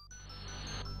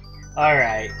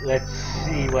 Alright, let's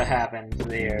see what happens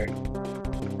there.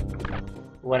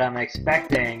 What I'm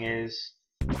expecting is...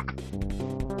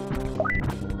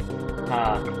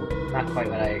 not quite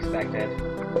what I expected.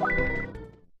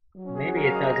 Maybe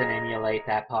it doesn't emulate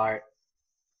that part.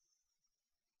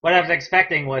 What I was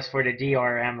expecting was for the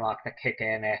DRM lock to kick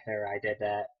in after I did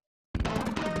that.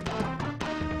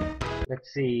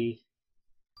 Let's see.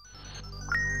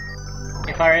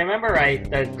 If I remember right,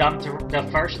 the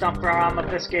first dump ROM of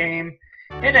this game,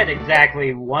 it had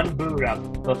exactly one boot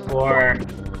up before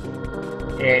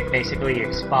it basically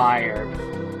expired.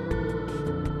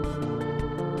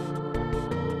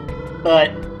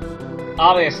 But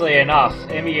obviously enough,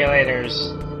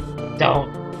 emulators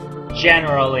don't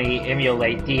generally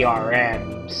emulate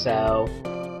DRM, so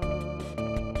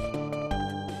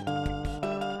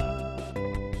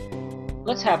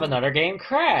let's have another game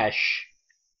crash.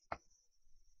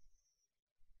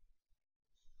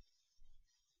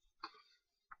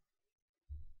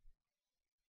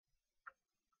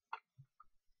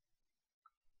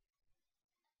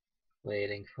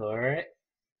 Waiting for it.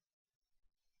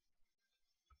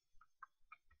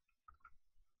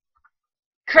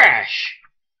 Crash!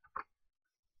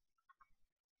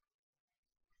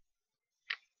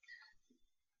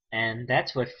 And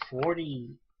that's with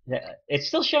 40... It's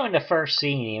still showing the first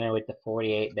scene even with the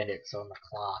 48 minutes on the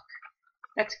clock.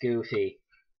 That's goofy.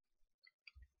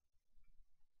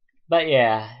 But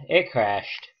yeah, it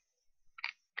crashed.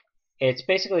 It's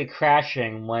basically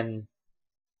crashing when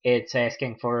it's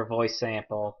asking for a voice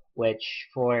sample, which,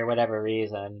 for whatever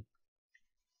reason,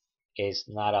 is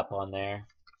not up on there.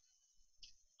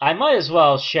 I might as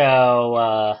well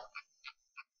show,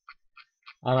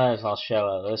 how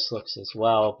this looks as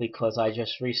well, because I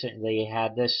just recently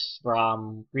had this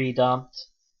ROM redumped.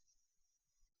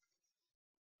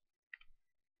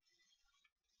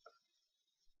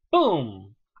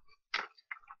 Boom!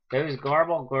 Those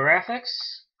garbled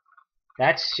graphics?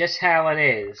 That's just how it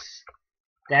is.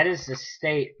 That is the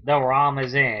state the ROM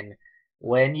is in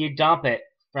when you dump it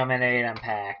from an ATEM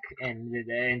pack in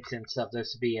the instance of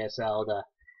this BSL.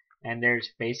 And there's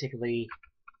basically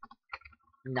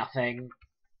nothing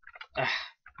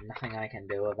I can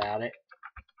do about it.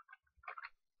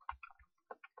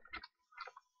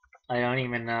 I don't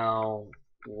even know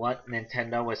what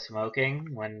Nintendo was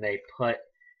smoking when they put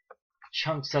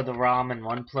chunks of the ROM in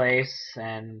one place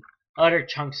and other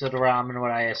chunks of the ROM in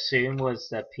what I assume was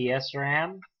the PS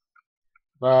RAM.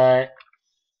 But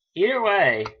either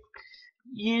way,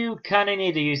 you kinda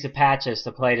need to use the patches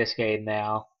to play this game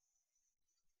now.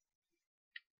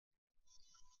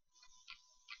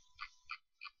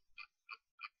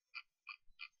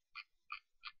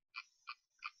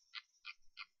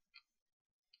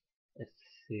 Let's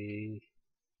see.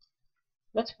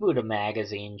 Let's boot a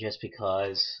magazine just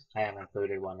because I haven't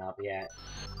booted one up yet.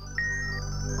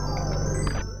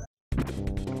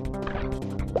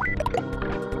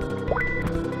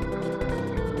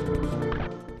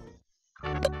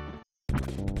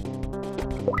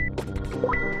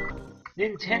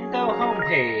 Nintendo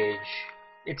homepage.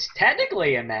 It's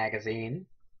technically a magazine.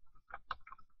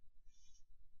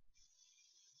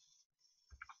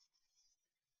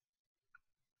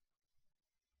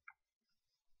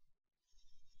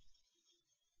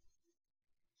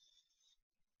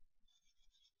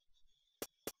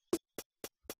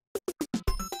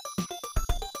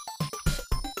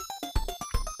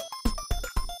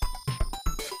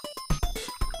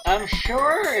 I'm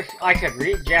sure if I could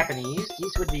read Japanese,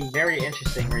 these would be very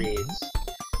interesting reads.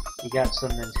 You got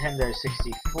some Nintendo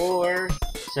 64,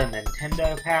 some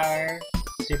Nintendo Power,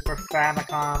 Super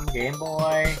Famicom, Game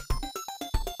Boy,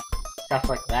 stuff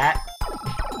like that.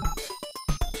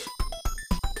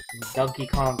 Donkey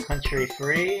Kong Country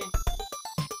Free.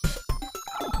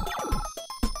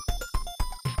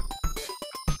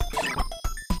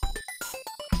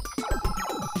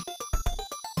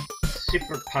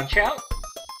 Super Punch-Out.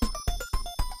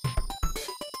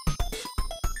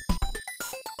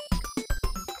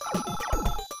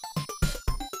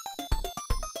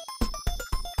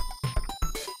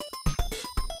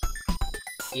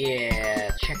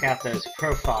 Yeah, check out those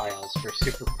profiles for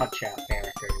Super Punch-Out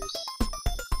characters.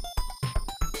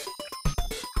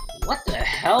 What the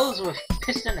hell's with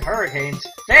Piston Hurricane's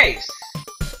face?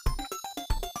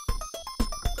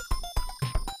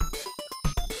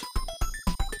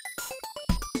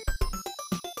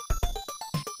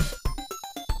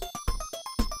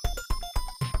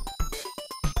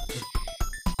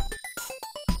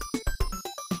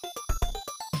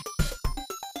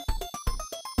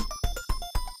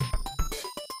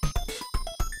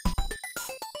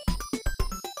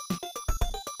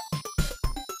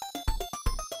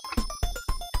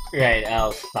 Right,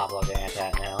 I'll stop looking at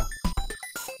that now.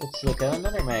 Let's look at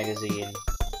another magazine.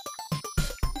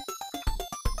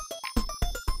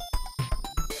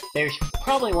 There's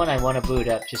probably one I want to boot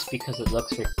up just because it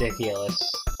looks ridiculous.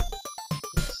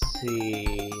 Let's see,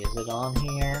 is it on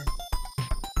here?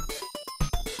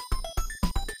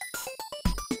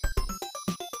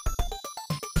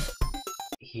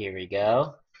 Here we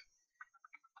go.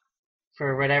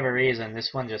 For whatever reason,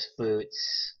 this one just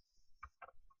boots.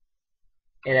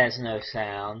 It has no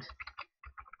sound.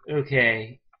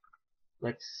 Okay,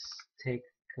 let's take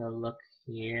a look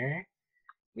here.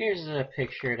 Here's a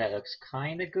picture that looks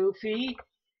kinda goofy.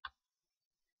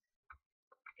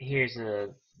 Here's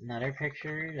another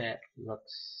picture that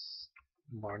looks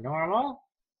more normal.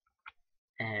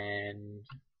 And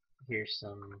here's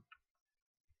some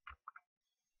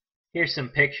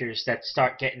pictures that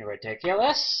start getting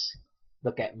ridiculous.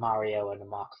 Look at Mario and the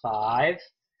Mach 5.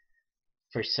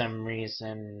 For some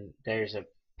reason, there's a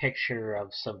picture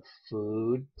of some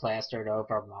food plastered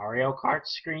over a Mario Kart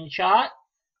screenshot.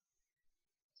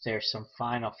 There's some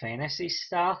Final Fantasy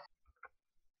stuff.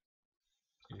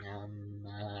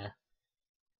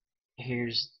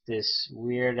 Here's this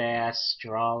weird-ass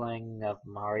drawing of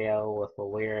Mario with a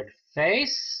weird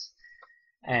face.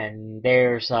 And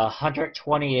there's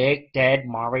 128 dead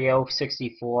Mario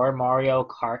 64 Mario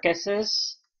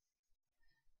carcasses.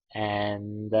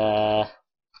 And,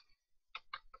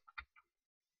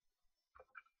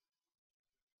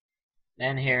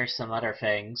 then here's some other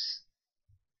things,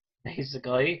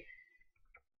 basically.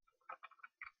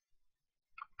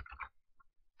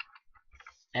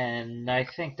 And I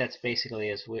think that's basically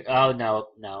as we. Oh no.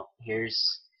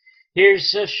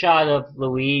 Here's a shot of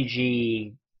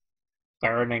Luigi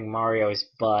burning Mario's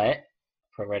butt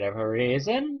for whatever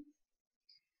reason.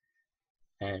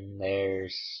 And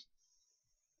there's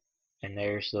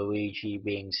Luigi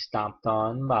being stomped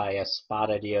on by a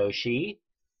spotted Yoshi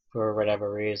for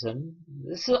whatever reason.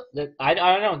 I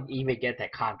don't even get the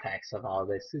context of all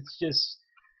this. It's just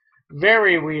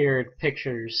very weird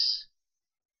pictures.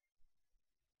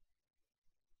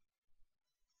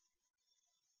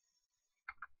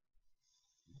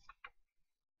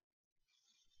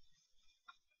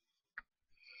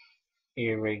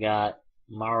 Here we got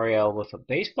Mario with a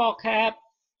baseball cap,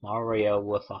 Mario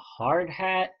with a hard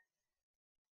hat,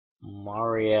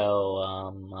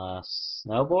 Mario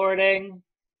snowboarding,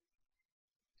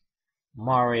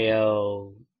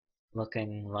 Mario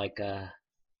looking like a...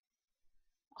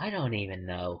 I don't even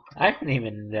know.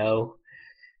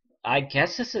 I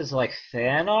guess this is like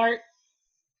fan art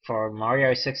for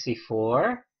Mario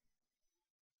 64.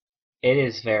 It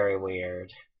is very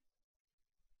weird.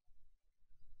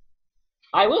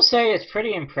 I will say it's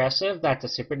pretty impressive that the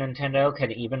Super Nintendo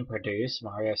can even produce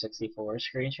Mario 64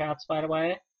 screenshots, by the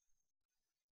way.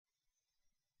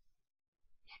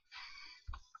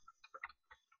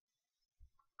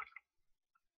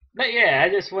 But yeah, I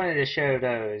just wanted to show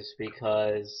those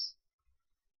because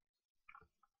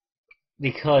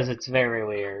it's very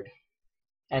weird.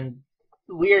 And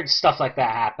weird stuff like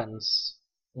that happens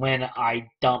when I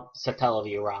dump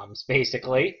Satellaview ROMs,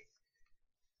 basically.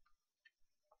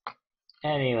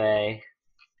 Anyway.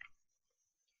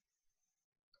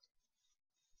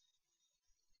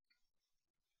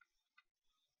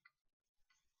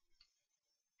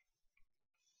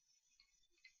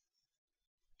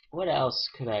 What else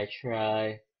could I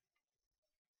try?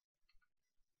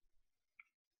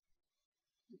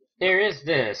 There is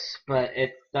this, but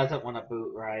it doesn't want to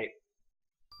boot right.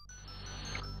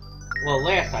 Well,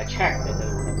 last I checked, it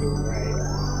didn't want to boot right.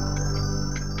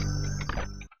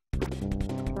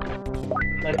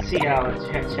 Let's see how it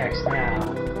checks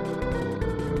now.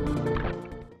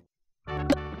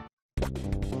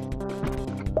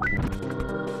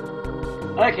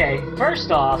 Okay,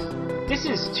 first off, this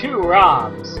is 2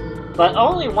 ROMs, but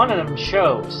only one of them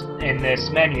shows in this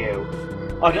menu.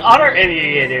 On other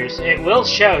emulators, it will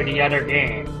show the other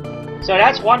game. So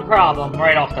that's one problem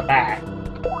right off the bat.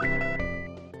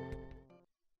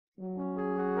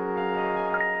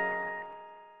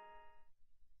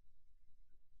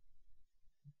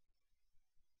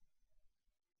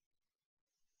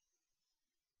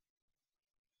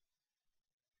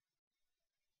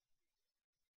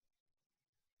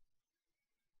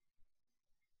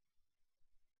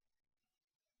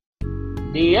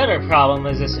 The other problem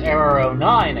is this error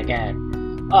 09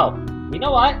 again. Oh, you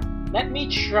know what? Let me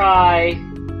try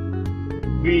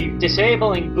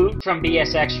disabling boot from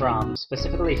BSX ROM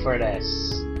specifically for this.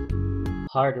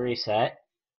 Hard reset.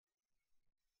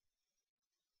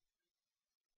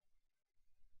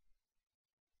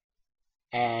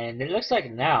 And it looks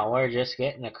like now we're just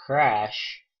getting a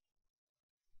crash.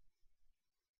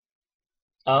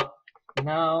 Oh,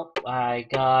 no, I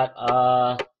got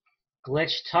a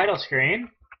glitched title screen.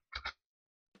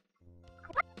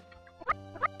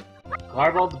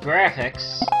 Garbled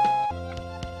graphics.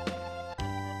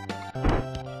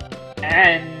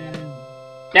 And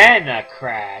then a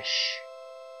crash.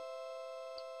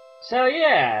 So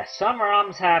yeah, some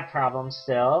ROMs have problems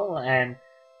still, and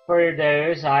for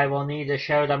those I will need to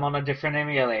show them on a different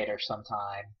emulator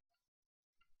sometime.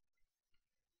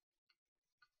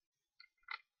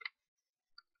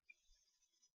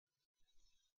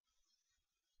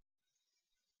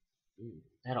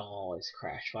 That'll always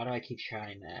crash. Why do I keep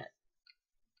trying that?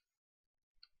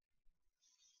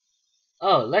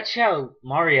 Oh, let's show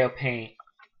Mario Paint.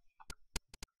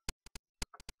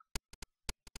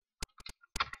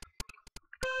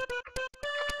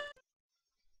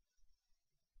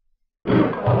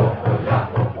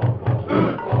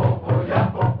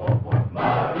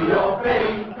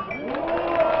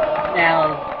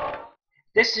 Now,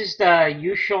 this is the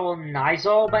usual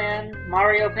Nizol band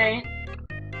Mario Paint.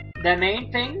 The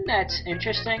main thing that's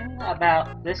interesting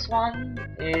about this one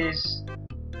is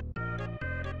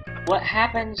what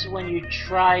happens when you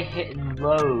try hitting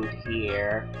load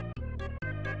here.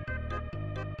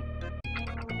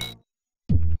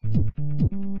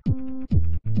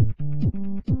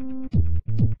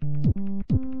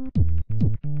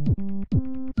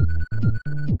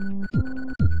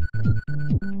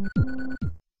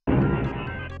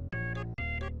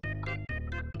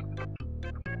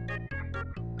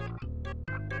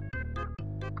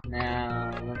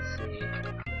 Now, let's see.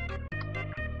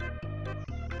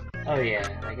 Oh yeah,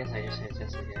 I guess I just hit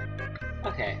this again.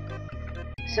 Okay.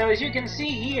 So as you can see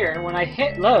here, when I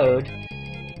hit load,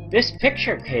 this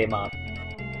picture came up.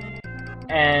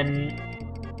 And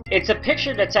it's a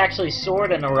picture that's actually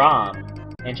stored in a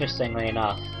ROM, interestingly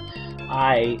enough.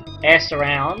 I asked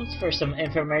around for some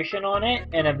information on it,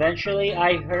 and eventually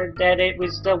I heard that it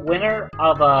was the winner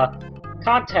of a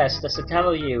contest the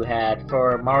Satellaview had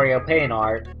for Mario Paint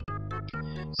art.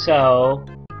 So,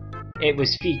 it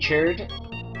was featured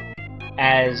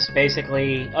as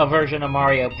basically a version of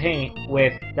Mario Paint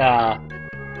with the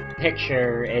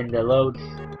picture in the load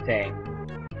thing,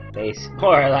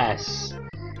 more or less.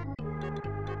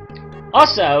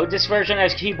 Also, this version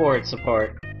has keyboard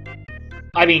support.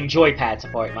 I mean, joypad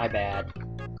support, my bad.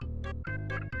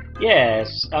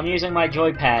 Yes, I'm using my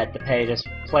joypad to play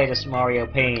this Mario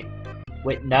Paint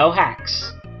with no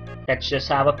hacks. That's just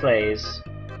how it plays.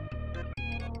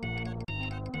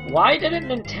 Why didn't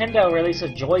Nintendo release a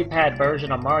joypad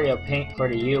version of Mario Paint for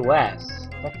the US?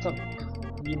 That's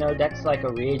that's like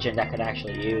a region that could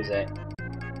actually use it.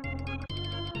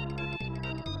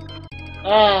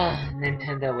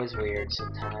 Nintendo was weird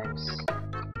sometimes.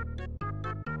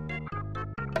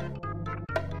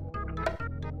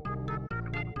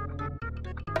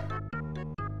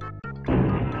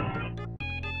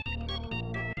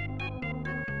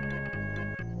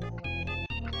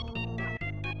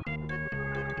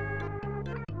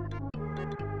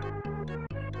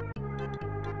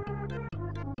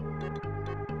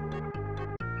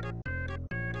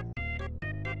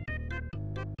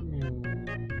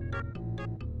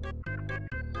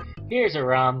 Here's a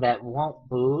ROM that won't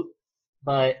boot,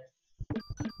 but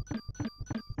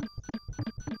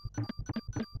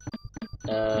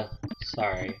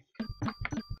sorry.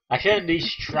 I should at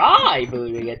least try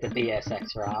booting at the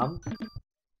PSX ROM.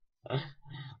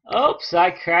 Oops,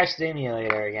 I crashed the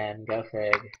emulator again. Go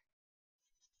fig.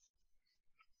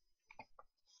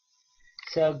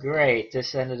 So great,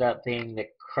 this ended up being the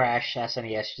crash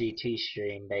SNESGT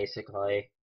stream,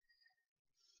 basically.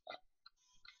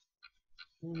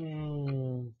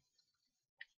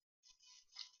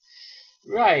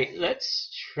 Right, let's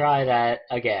try that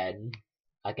again.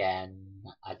 Again.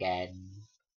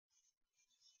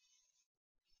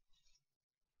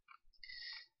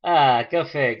 Go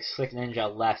fig. Slick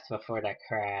Ninja left before that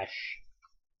crash.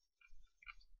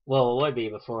 Well, it would be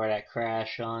before that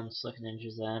crash on Slick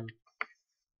Ninja's end.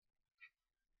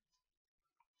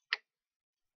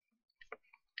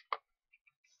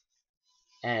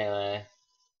 Anyway.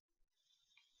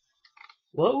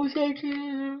 What was I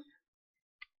doing?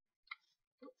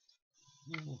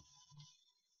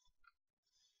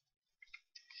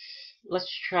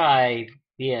 Let's try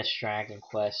BS Dragon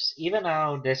Quest. Even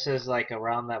though this is like a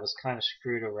realm that was kind of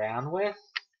screwed around with.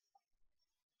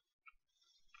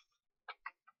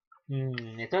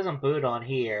 It doesn't boot on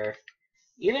here.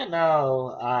 Even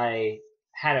though I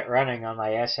had it running on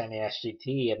my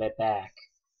SNESGT a bit back.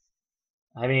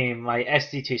 I mean, my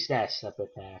SD2 SNES a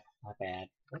bit back. My bad.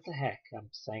 What the heck? I'm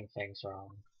saying things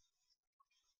wrong.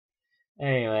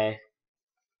 Anyway.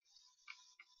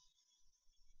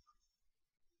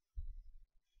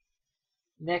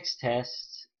 Next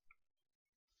test.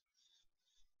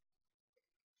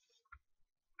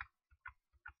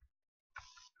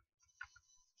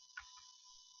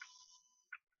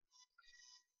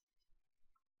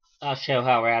 I'll show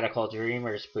how Radical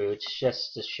Dreamers boots,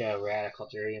 just to show Radical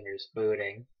Dreamers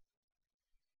booting.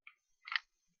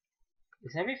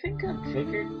 Is everything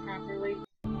configured properly?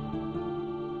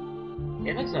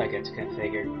 It looks like it's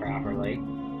configured properly.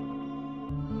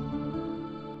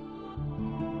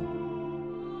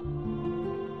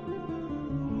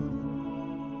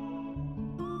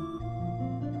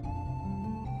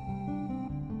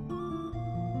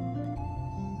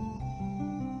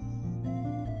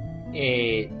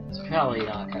 It's probably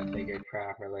not configured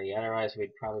properly, otherwise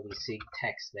we'd probably see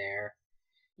text there.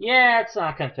 Yeah, it's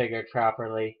not configured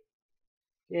properly.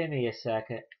 Give me a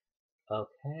second.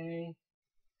 Okay.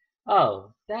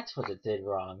 Oh, that's what it did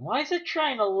wrong. Why is it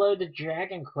trying to load the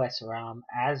Dragon Quest ROM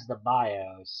as the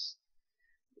BIOS?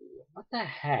 What the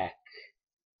heck?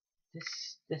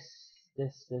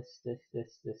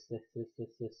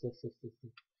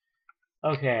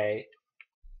 Okay.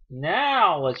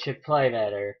 Now it should play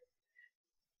better.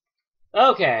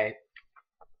 Okay.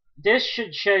 This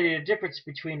should show you the difference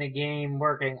between a game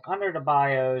working under the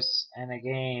BIOS and a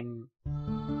game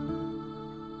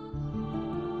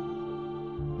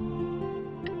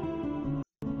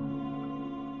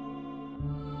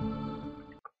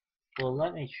well,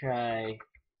 let me try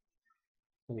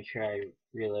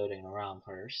reloading the ROM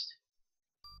first.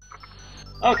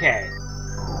 Okay.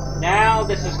 Now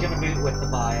this is going to boot with the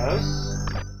BIOS,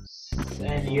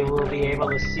 and you will be able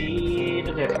to see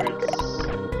the difference.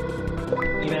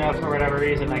 Even though for whatever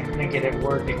reason I couldn't get it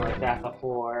working like that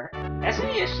before.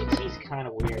 SNESGT is kind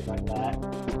of weird like that.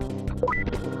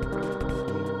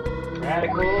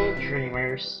 Radical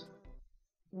Dreamers.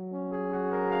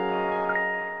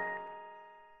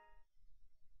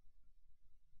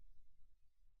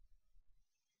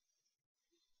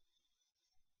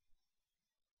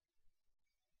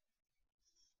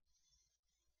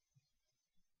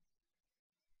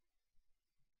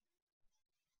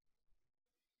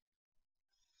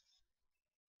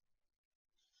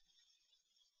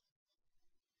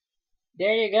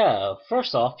 There you go.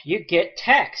 First off, you get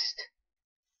text.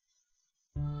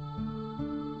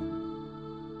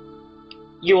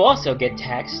 You also get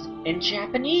text in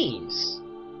Japanese.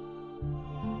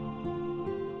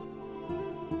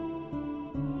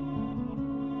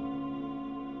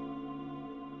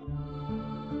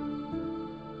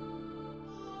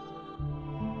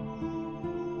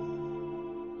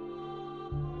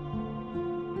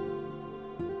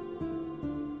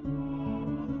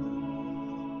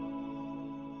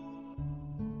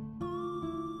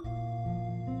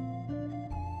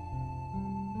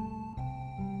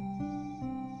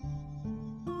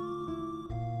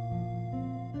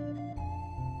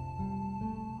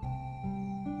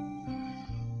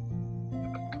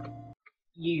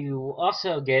 You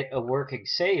also get a working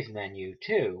save menu,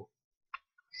 too.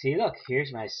 See, look,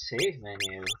 here's my save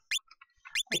menu.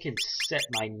 I can set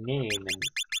my name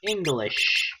in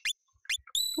English.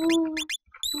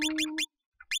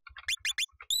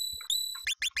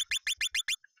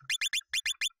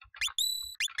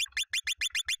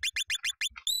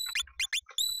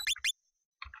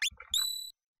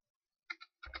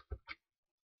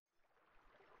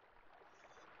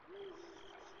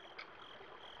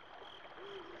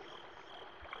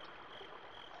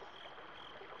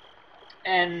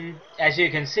 And as you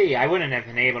can see, I wouldn't have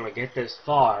been able to get this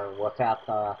far without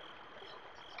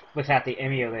the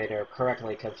emulator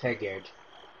correctly configured.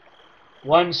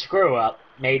 One screw up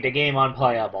made the game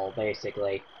unplayable,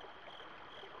 basically.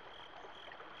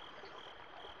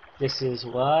 This is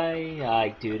why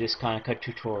I do this kind of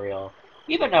tutorial.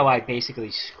 Even though I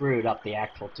basically screwed up the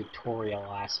actual tutorial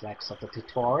aspects of the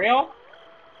tutorial.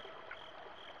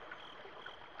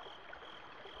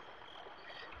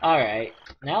 Alright,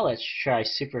 now let's try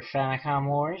Super Famicom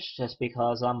Wars, just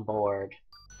because I'm bored.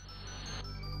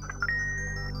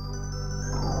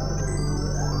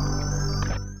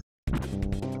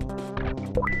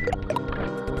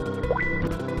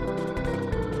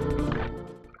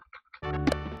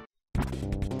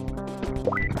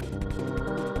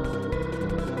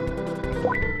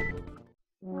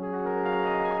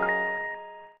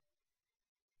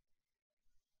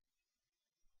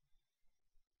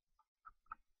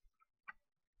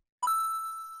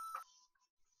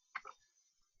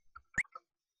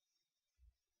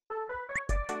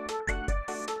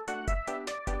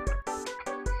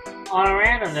 On a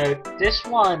random note, this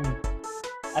one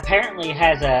apparently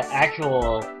has a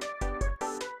actual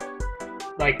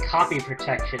copy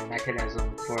protection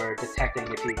mechanism for detecting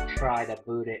if you try to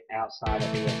boot it outside of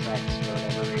ESX for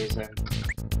whatever reason.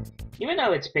 Even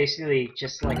though it's basically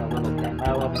just like a little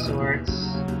demo of sorts.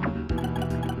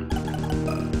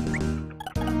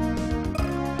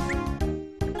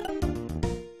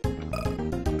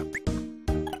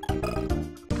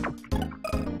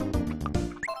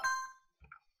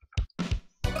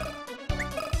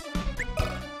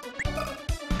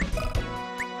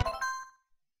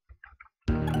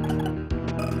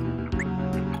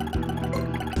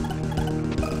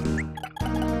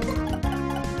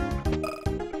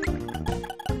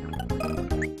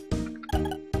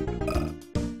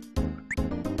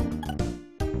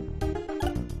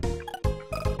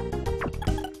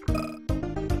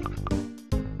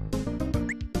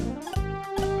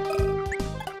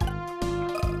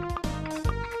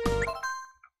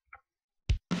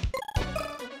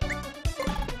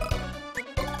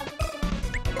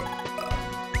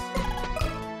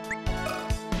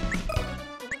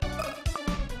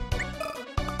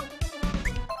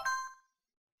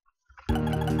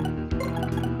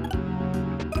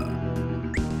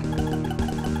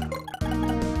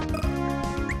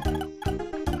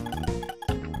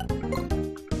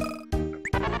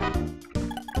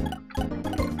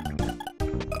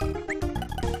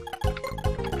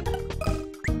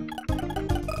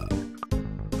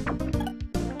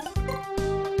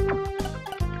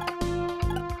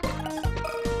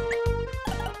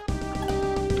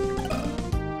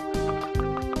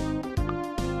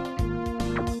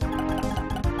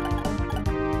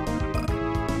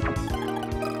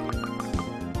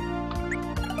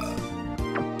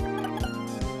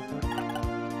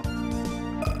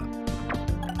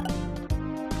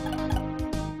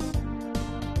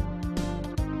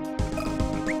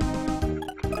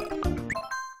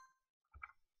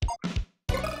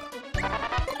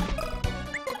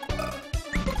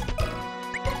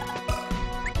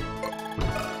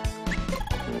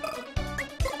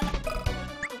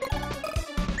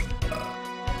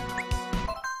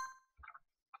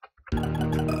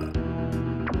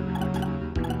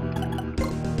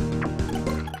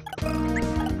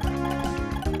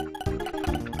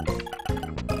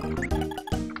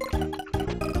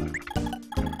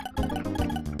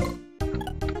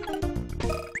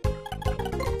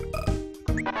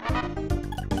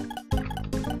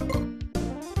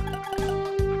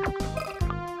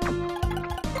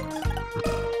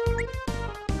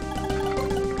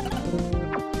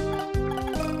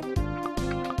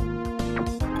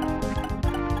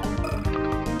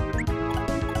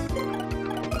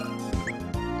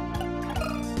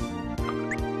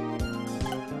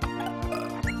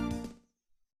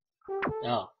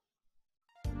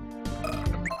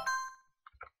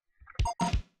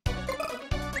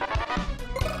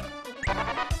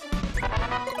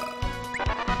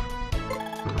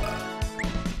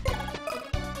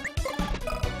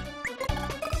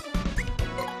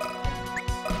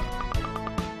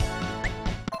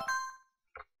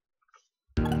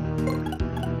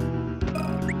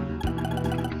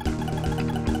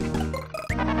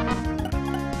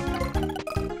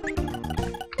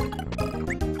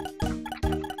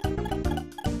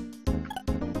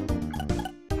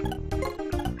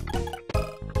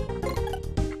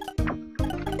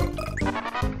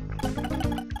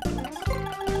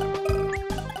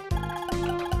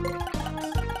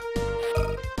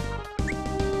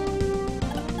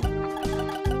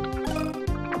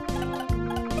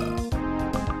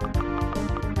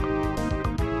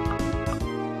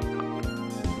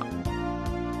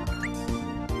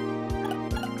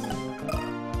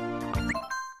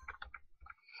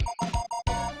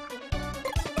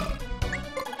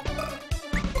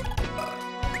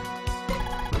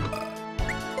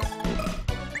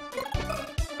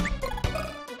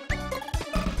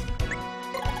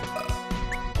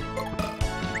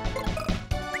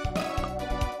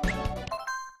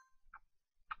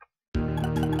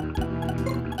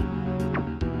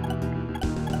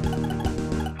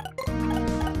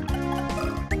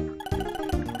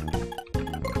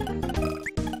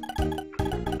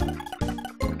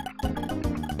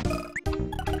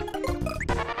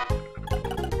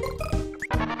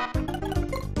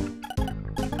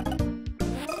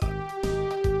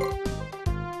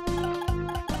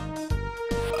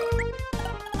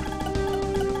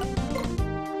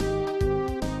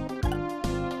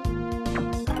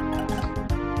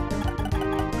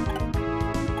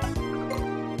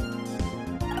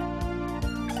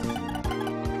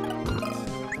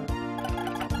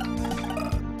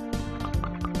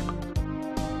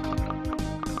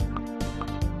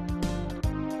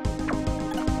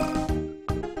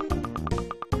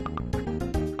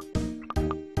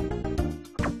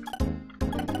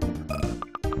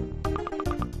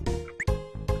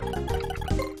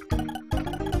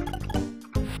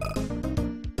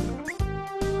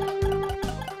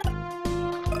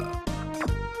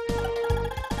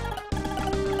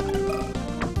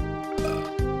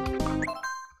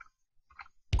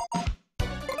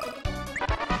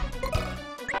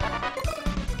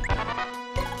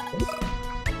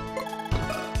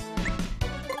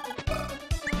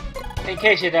 In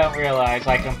case you don't realize,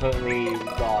 I completely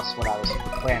lost what I was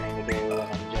planning to do, and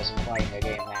I'm just playing a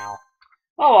game now.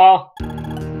 Oh well!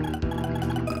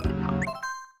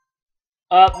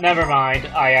 Oh, never mind.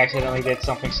 I accidentally did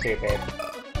something stupid.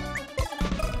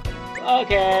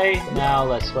 Okay, now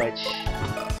let's switch.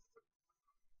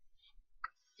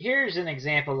 Here's an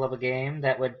example of a game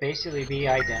that would basically be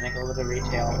identical to the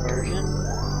retail version,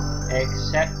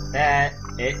 except that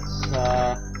it's,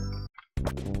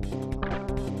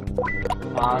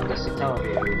 on the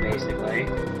Satellaview, basically.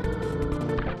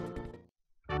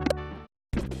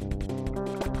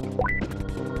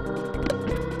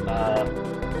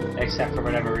 Except for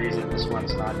whatever reason, this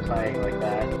one's not playing like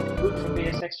that. Boot from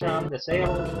BSX ROM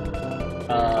disabled.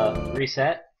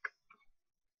 Reset.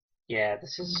 Yeah,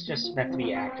 this is just meant to be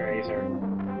ActRaiser.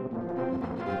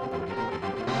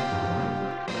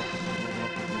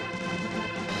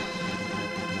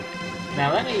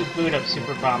 Now let me boot up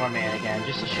Super Bomberman again,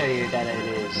 just to show you that it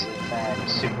is, in fact,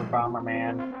 Super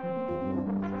Bomberman.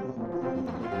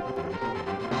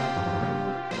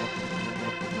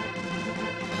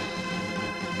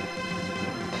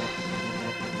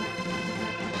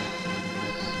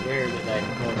 Where did I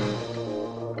put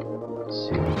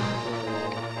Super?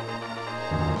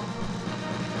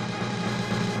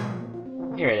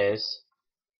 Here it is.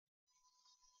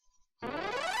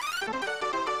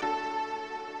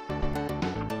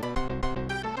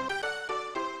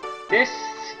 This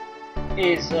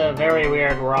is a very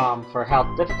weird ROM for how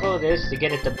difficult it is to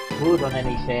get it to boot on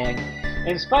anything,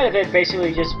 in spite of it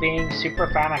basically just being Super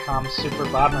Famicom Super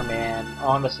Bomberman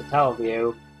on the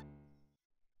Satellaview.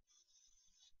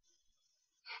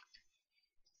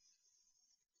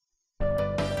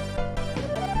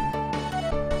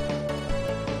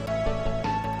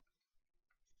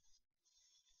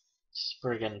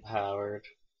 Spriggan powered.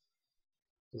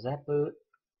 Does that boot?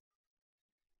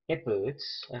 It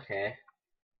boots. Okay.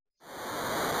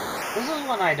 This is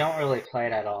one I don't really play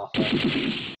that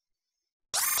often.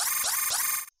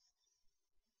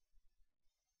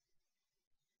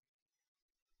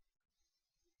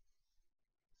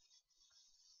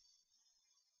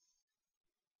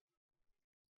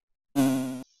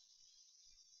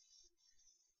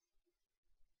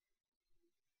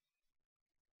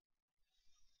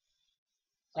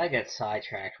 I get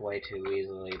sidetracked way too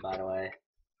easily, by the way.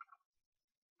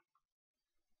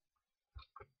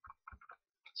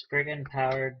 Spriggan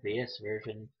powered VS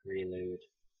version prelude.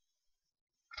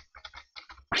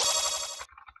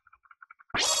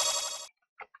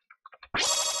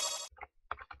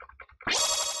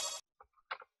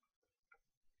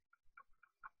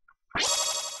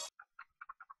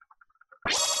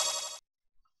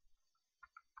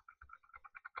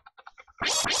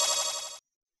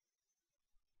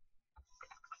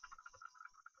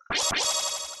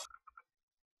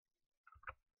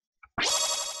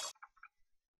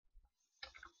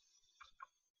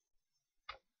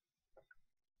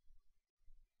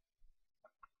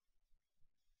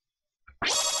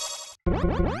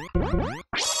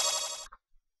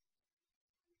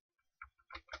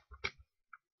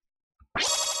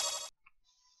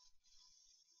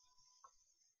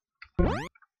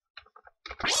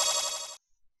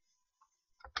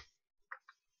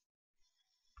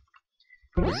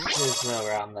 This is a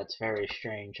ROM that's very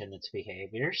strange in its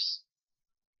behaviors.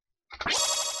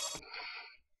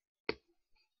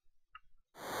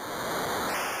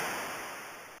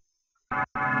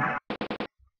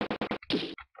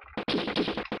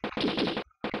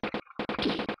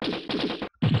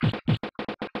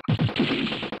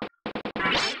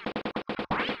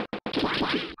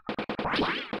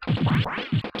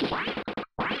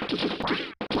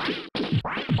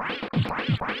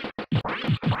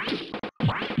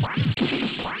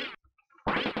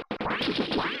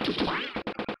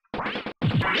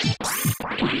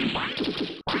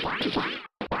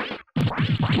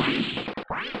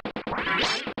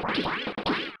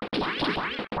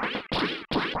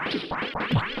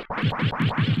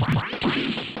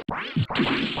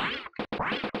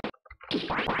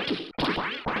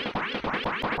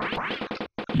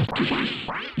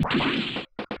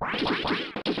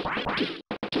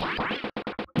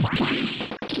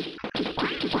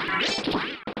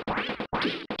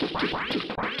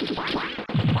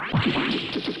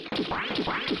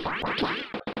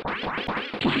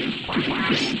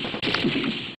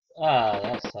 Ah,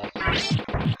 that sucks.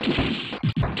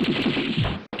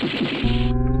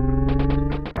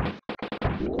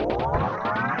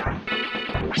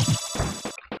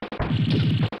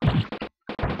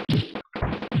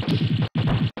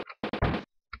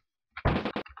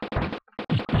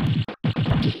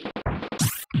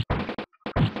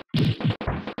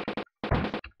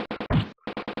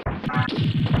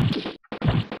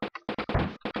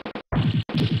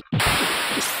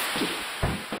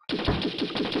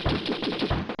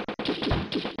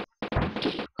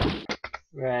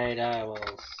 Right, I will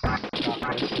stop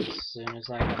this as soon as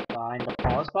I can find the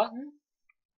pause button.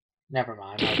 Never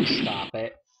mind, I'll just stop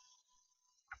it.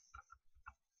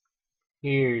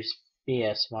 Here's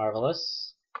BS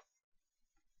Marvelous.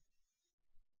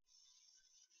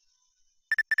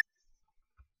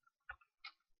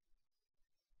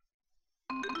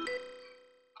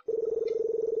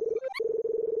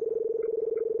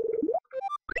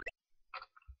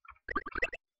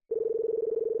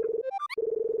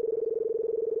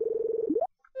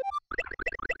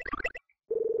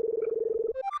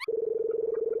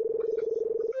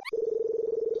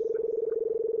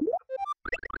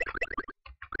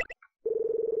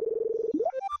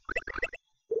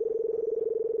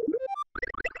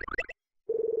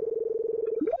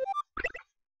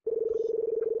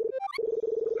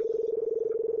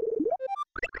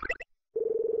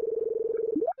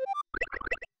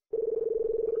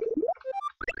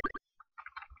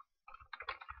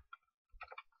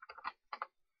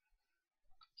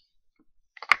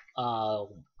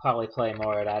 I'll probably play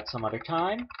more of that some other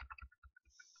time.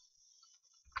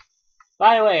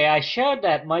 By the way, I showed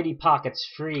that Mighty Pockets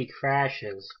free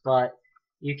crashes, but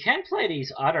you can play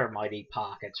these other Mighty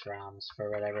Pockets ROMs for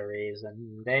whatever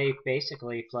reason. They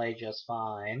basically play just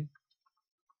fine.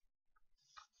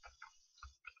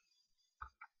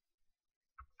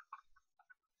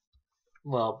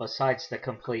 Well, besides the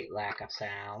complete lack of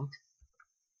sound.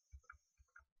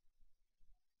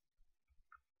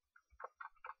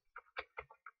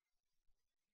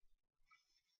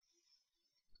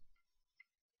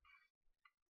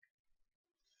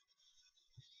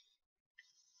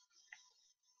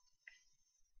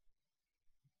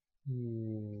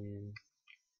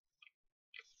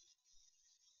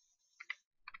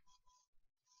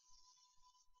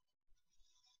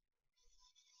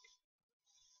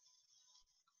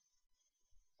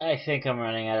 I think I'm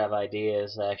running out of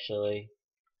ideas, actually.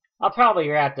 I'll probably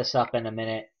wrap this up in a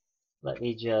minute. Let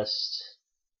me just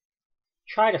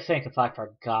try to think if I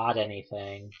forgot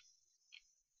anything.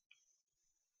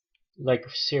 Like,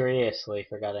 seriously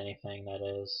forgot anything, that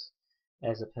is.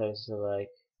 As opposed to, like...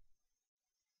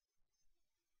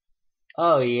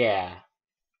 Oh, yeah.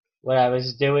 What I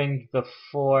was doing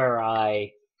before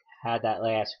I had that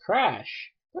last crash.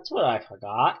 That's what I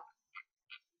forgot.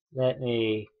 Let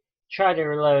me try to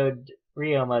reload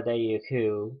Ryoma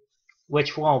Daiyuku,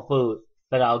 which won't boot,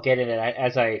 but I'll get it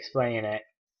as I explain it.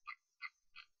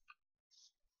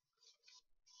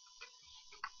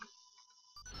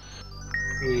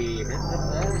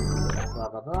 Blah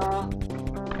blah blah.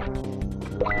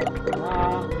 Blah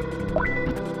blah.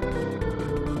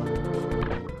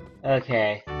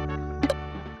 Okay.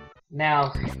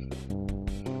 Now,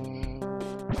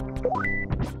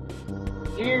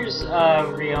 here's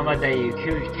Ryoma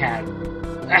Daiyuku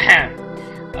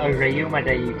Ryoma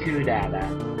Daiyuku data.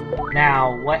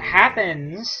 Now, what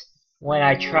happens when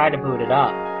I try to boot it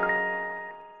up?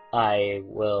 I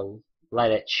will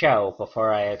let it show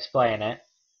before I explain it.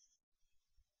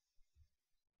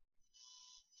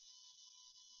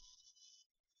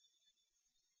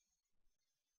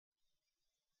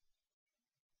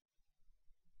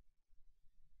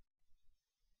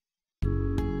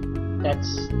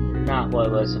 That's not what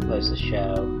it was supposed to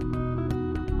show.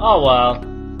 Oh well.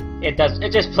 It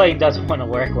just plain doesn't want to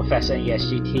work with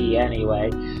SNESGT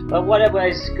anyway. But what it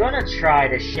was gonna try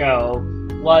to show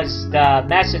was the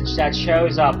message that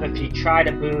shows up if you try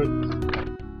to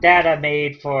boot data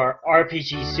made for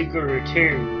RPG Sukuru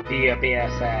 2 via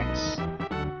BSX.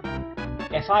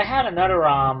 If I had another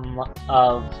ROM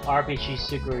of RPG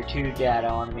Sukuru 2 data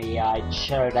on me, I'd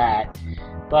show that.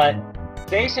 But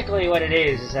basically what it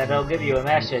is that it'll give you a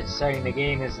message saying the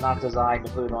game is not designed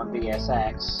to boot on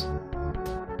BSX.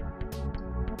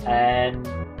 And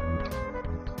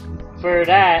for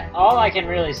that, all I can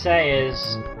really say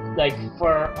is, like,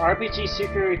 for RPG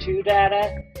Sukuru 2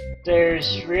 data,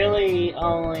 there's really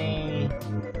only,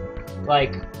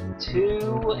 like, 2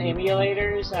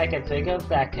 emulators I can think of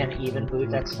that can even boot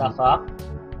that stuff up.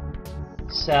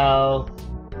 So,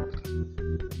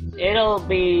 it'll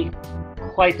be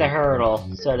quite the hurdle,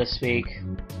 so to speak,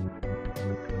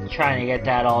 trying to get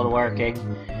that all working.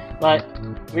 But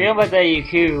Ryoma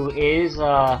Daiyuku is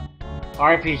a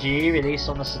RPG released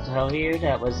on the Satellaview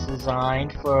that was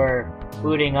designed for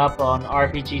booting up on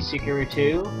RPG Sukuru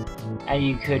 2, and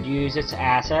you could use its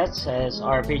assets as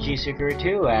RPG Sukuru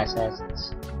 2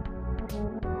 assets.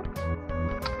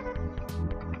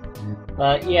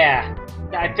 But yeah,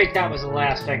 I think that was the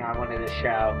last thing I wanted to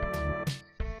show.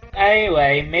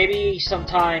 Anyway, maybe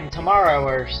sometime tomorrow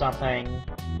or something,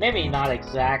 maybe not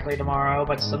exactly tomorrow,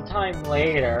 but sometime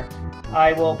later,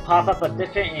 I will pop up a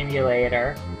different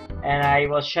emulator, and I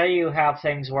will show you how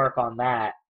things work on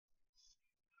that.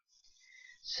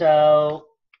 So,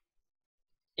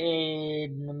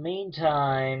 in the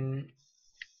meantime,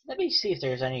 let me see if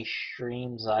there's any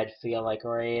streams I'd feel like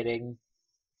raiding.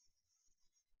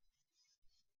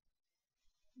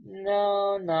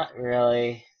 No, not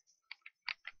really.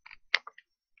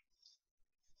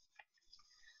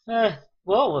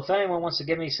 Well, if anyone wants to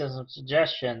give me some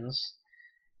suggestions,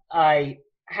 I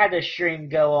had the stream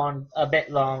go on a bit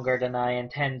longer than I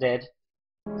intended,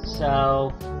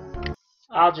 so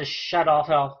I'll just shut it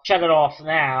off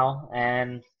now,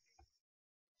 and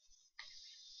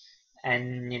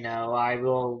you know, I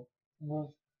will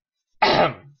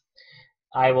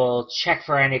I will check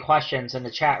for any questions in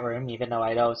the chat room, even though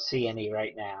I don't see any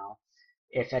right now.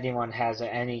 If anyone has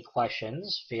any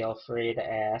questions, feel free to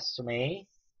ask me,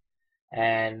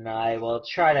 and I will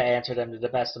try to answer them to the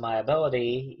best of my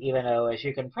ability, even though, as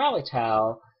you can probably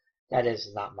tell, that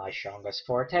is not my strongest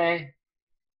forte,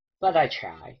 but I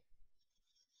try.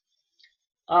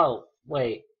 Oh,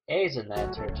 wait, Aizen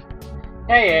entered.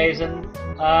 Hey,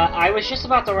 Aizen. I was just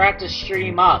about to wrap the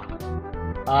stream up.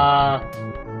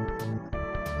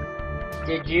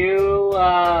 Did you,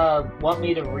 want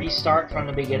me to restart from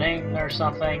the beginning or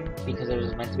something? Because it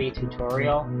was meant to be a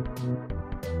tutorial?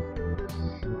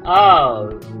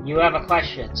 Oh, you have a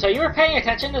question. So you were paying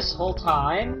attention this whole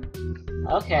time?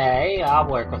 Okay, I'll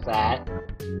work with that.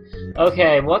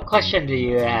 Okay, what question do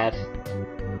you have?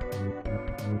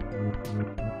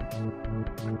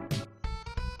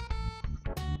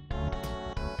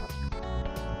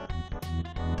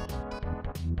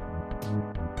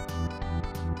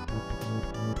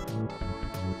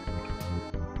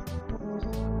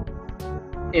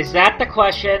 Is that the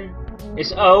question?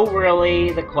 Is oh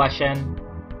really the question?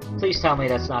 Please tell me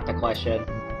that's not the question.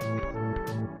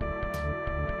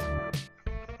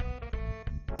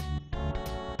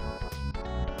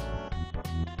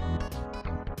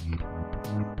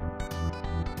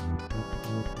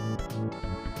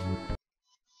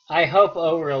 I hope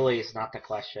oh really is not the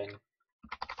question.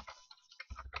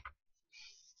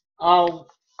 Oh,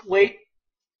 wait.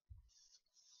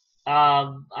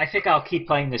 I think I'll keep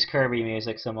playing this Kirby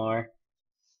music some more.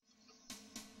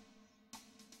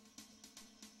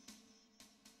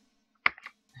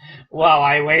 While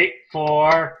I wait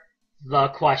for the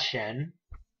question.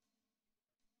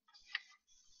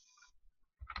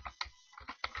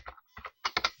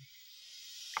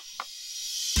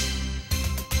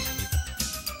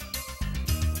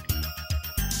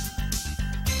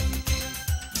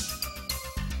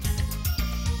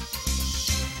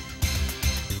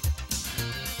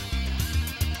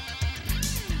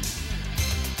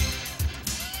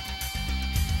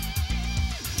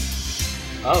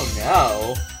 Oh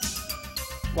no.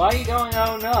 Why are you going,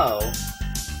 oh no?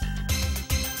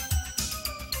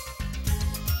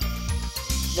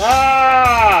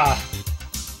 Ah!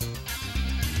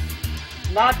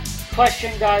 Not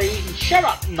question got eaten. Shut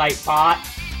up, Nightbot!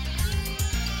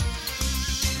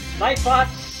 Nightbot,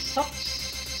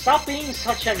 stop being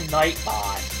such a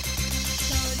Nightbot.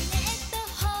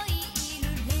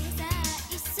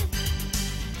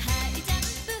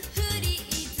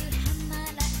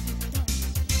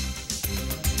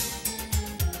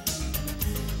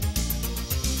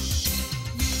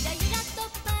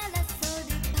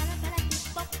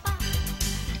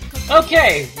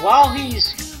 Okay, while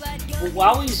he's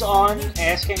on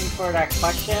asking for that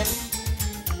question,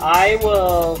 I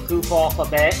will goof off a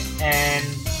bit and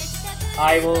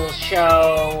I will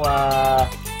show,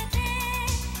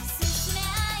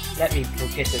 let me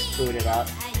get this booted up.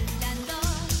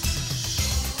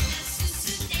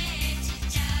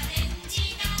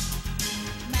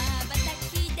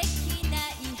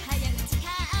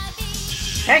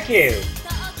 Thank you!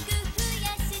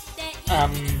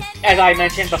 As I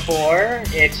mentioned before,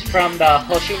 it's from the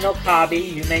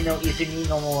Hoshinokabi Yume no Izumi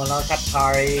no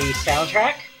Monogatari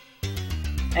soundtrack.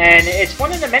 And it's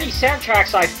one of the many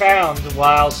soundtracks I found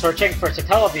while searching for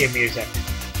Satellaview music.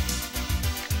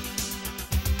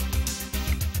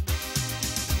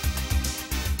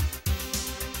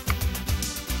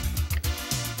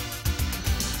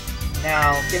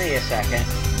 Now, give me a second.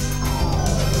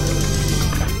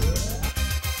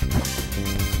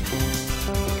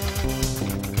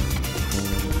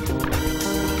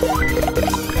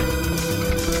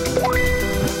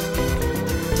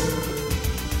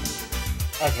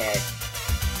 Okay.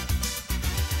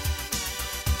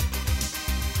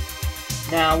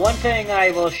 Now, one thing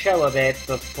I will show a bit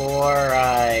before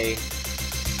I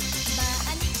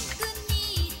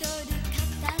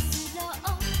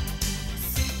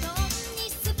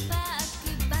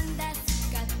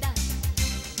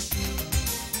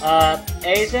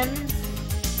Aizen,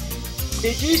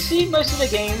 did you see most of the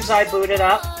games I booted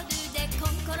up?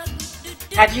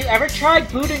 Have you ever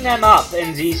tried booting them up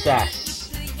in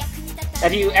SNES?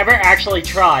 Have you ever actually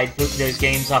tried booting those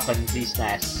games up in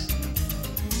SNES?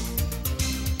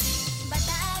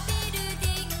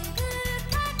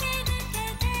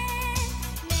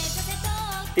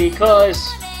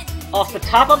 Because, off the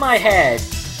top of my head,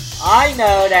 I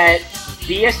know that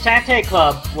BS Tante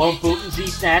Club won't boot in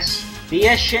SNES,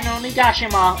 BS Shin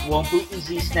Onigashima won't boot in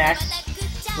SNES,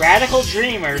 Radical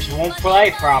Dreamers won't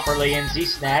play properly in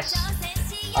SNES,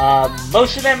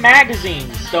 most of them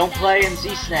magazines don't play in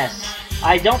SNES.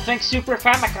 I don't think Super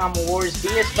Famicom Wars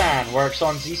BS Band works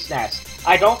on SNES.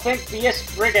 I don't think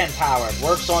BS Brigand Powered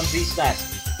works on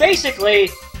SNES. Basically,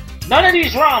 none of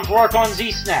these ROMs work on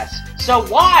SNES. So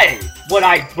why would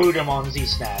I boot them on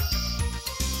SNES?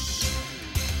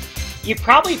 You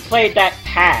probably played that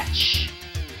patch.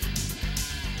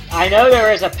 I know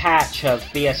there is a patch of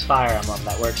BS Fire Emblem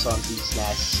that works on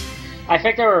SNES. I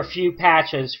think there are a few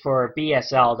patches for BS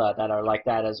Zelda that are like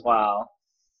that as well.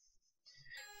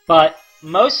 But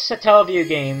most Satellaview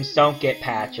games don't get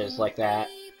patches like that.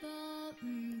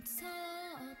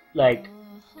 Like,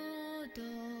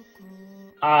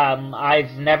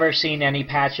 I've never seen any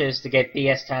patches to get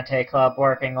BS Tante Club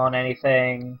working on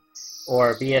anything,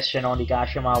 or BS Shin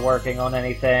Onigashima working on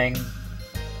anything.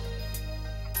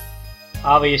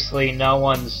 Obviously, no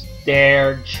one's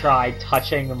dared try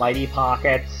touching the Mighty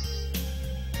Pockets.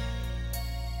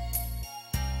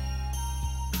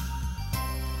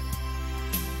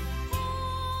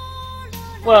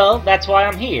 Well, that's why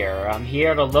I'm here. I'm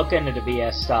here to look into the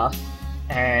BS stuff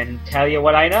and tell you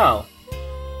what I know.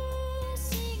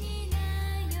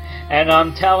 And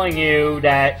I'm telling you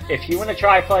that if you want to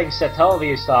try playing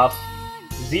Satellaview stuff,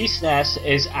 SNES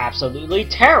is absolutely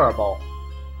terrible.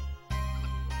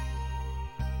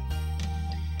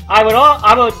 I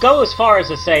would go as far as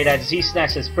to say that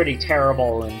SNES is pretty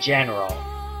terrible in general.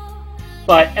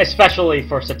 But especially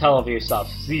for Satellaview stuff,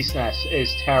 SNES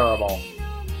is terrible.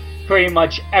 Pretty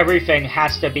much everything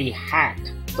has to be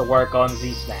hacked to work on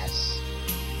SNES.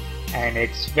 And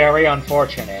it's very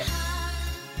unfortunate.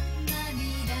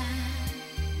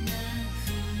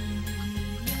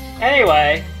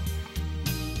 Anyway,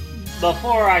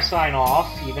 before I sign off,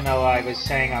 even though I was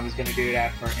saying I was going to do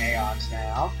that for aeons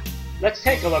now, let's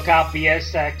take a look how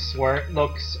BSX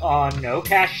looks on No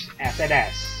Cache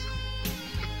SNS.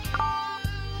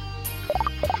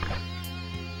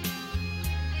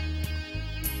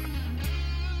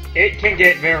 It can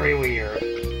get very weird.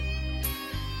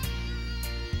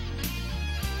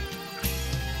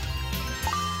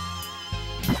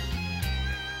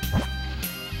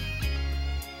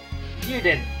 You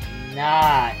did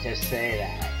not just say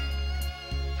that.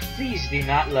 Please do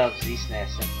not love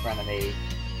SNES in front of me.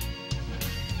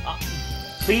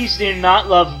 Please do not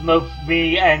love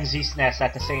me and SNES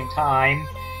at the same time.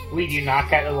 We do not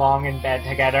get along in bed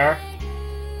together.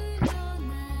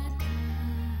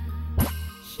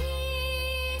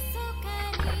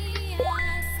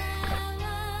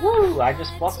 Woo! I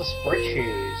just bought the sport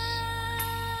shoes.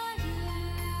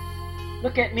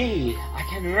 Look at me! I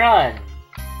can run!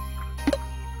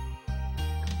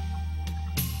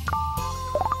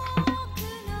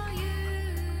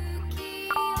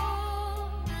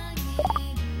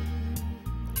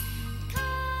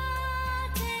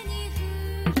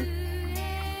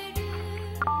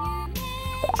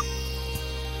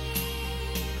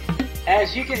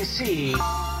 As you can see,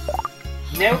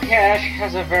 No Cache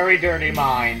has a very dirty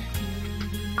mind.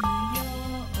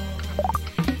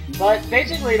 But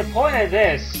basically the point of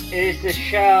this is to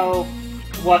show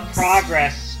what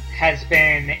progress has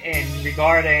been in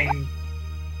regarding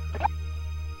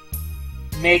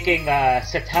making a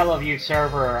Satellaview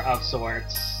server of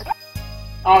sorts.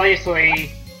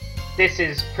 Obviously, this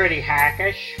is pretty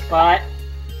hackish, but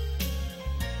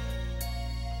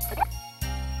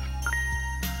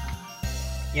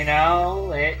you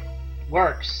know, it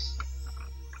works.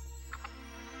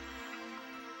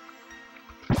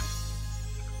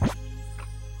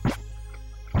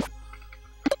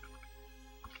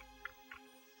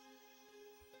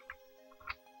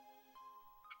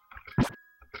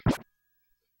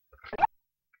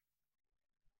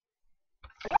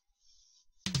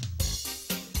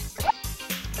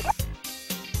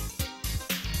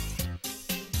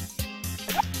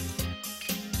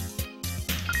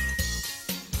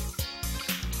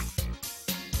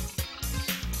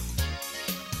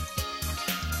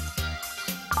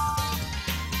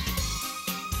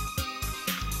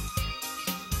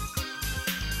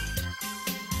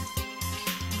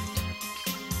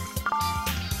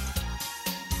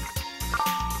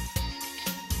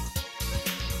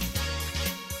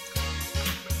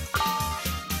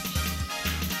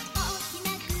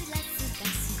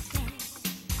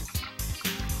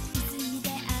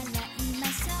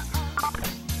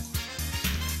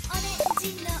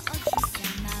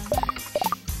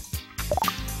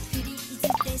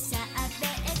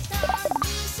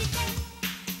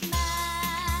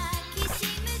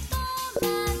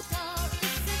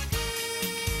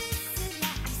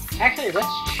 Actually, let's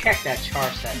check that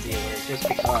char set viewer, just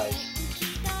because.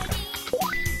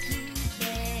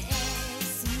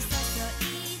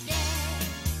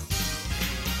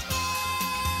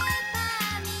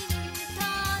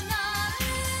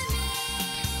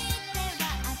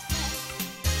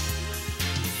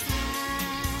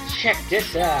 Check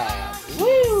this out!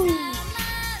 Woo!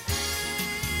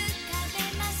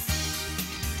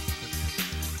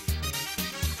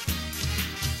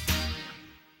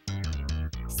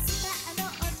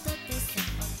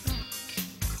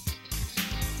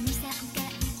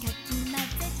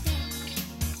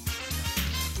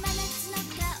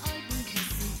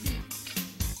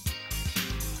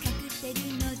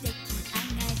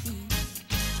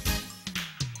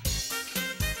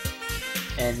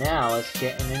 And now let's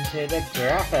get into the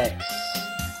graphics,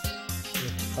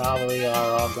 which probably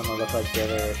are all gonna look like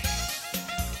gibberish.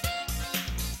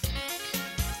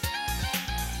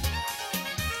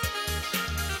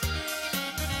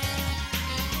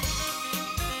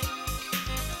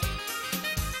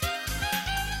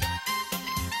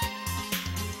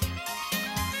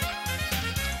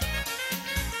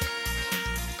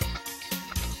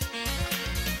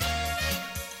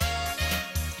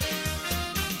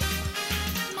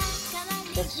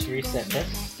 Let's reset this.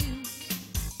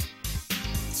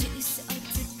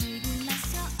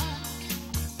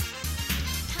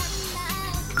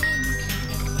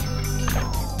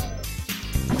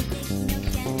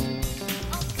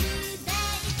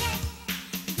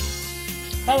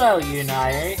 Hello,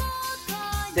 United.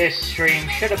 This stream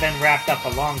should have been wrapped up a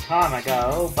long time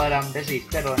ago, but I'm busy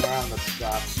fiddling around with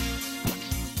stuff.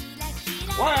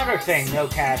 One other thing No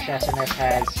Cache SNS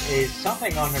has is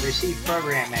something on the Receive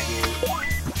Program menu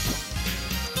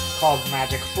called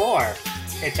Magic Floor.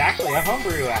 It's actually a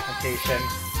homebrew application.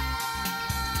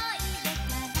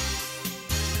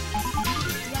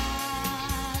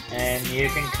 And you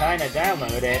can kinda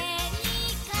download it.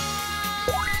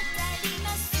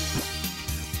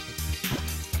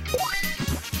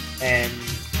 And,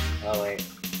 oh wait,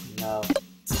 no.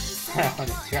 I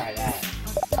wanna try that.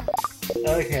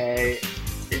 Okay.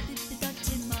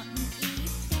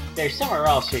 There's somewhere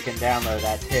else you can download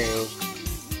that too.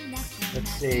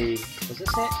 Let's see, was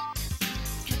this it?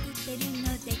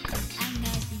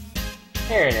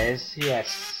 Here it is,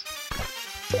 yes.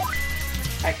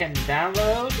 I can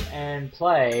download and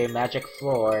play Magic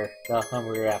Floor, the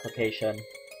homebrew application.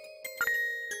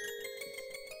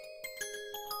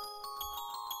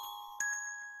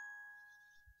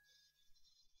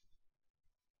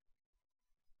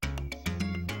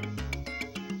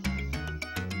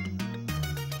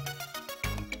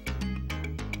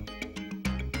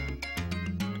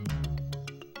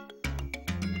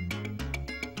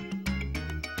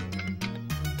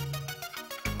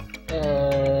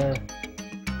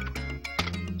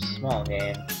 Small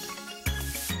game.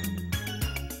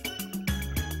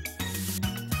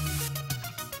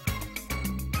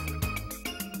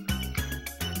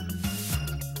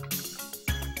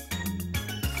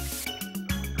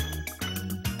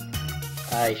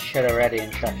 I should have read the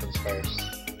instructions first.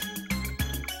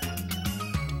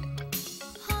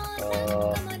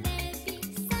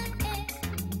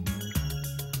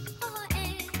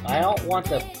 I don't want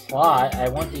the plot, I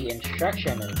want the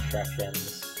instructions.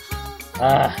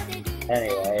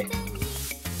 Anyway.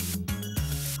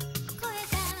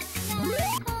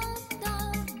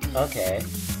 Okay.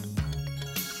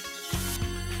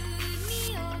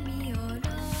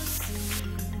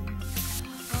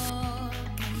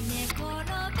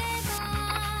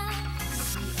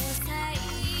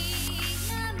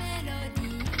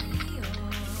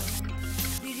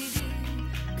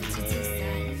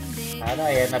 How did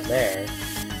I end up there?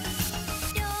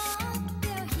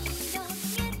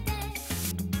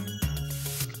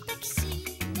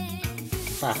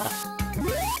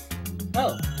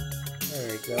 Oh, there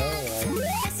we go.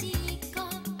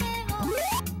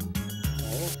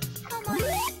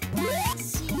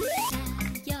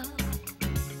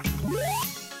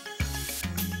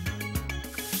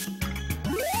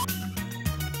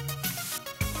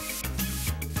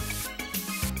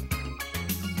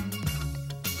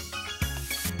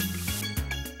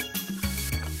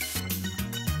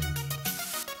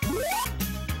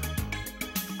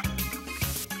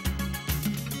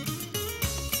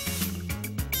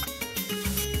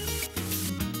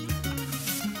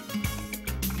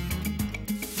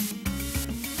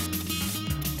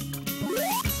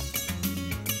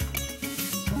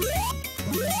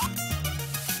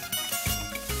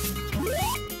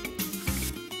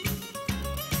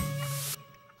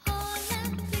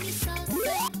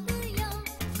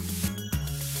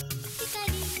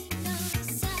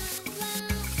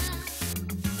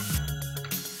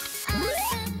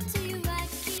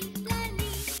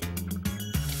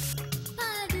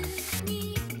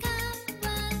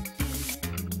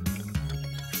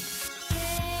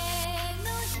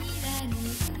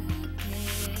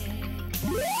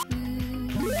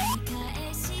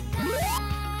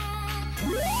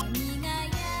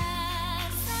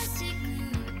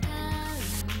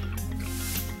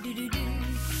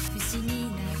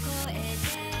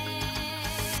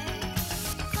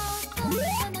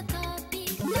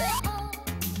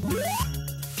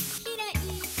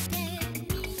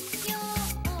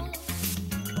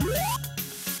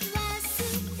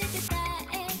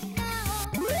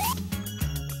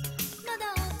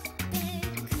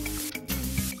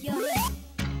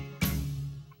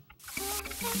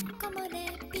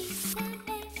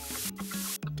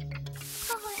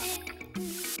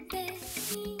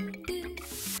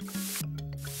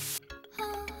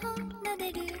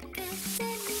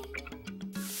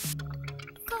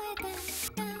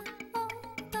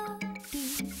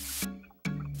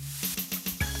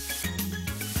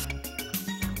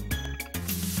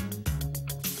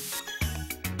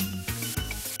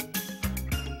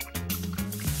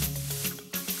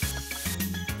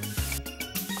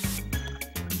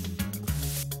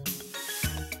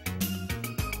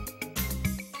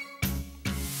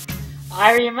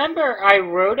 I remember I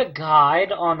wrote a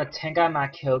guide on the Tengai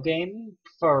Makyo game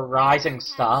for Rising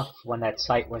Stuff when that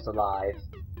site was alive.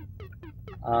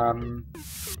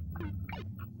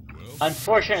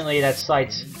 Unfortunately, that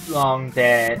site's long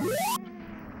dead.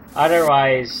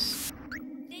 Otherwise,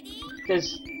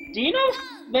 because do you know if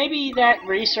maybe that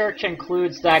research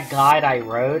includes that guide I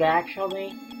wrote,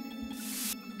 actually?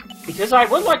 Because I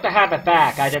would like to have it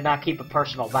back. I did not keep a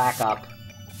personal backup.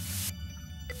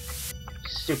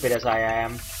 Stupid as I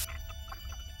am.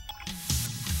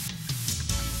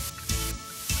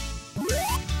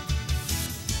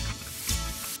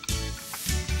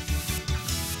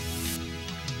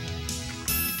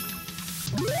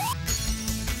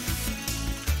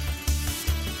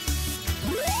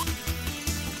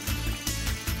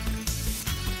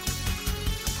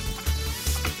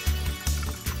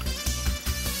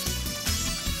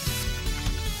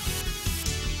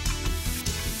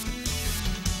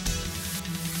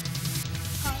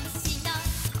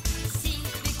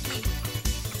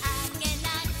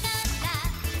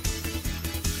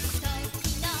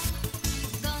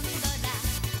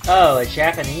 Oh, a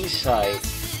Japanese site.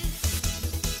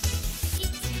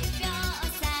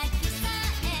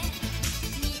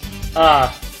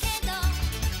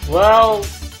 Well,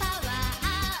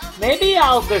 maybe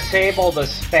I'll disable the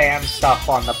spam stuff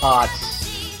on the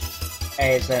bots,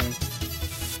 Aizen.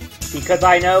 Because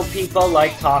I know people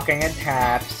like talking in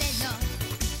tabs.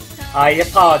 I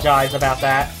apologize about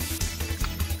that.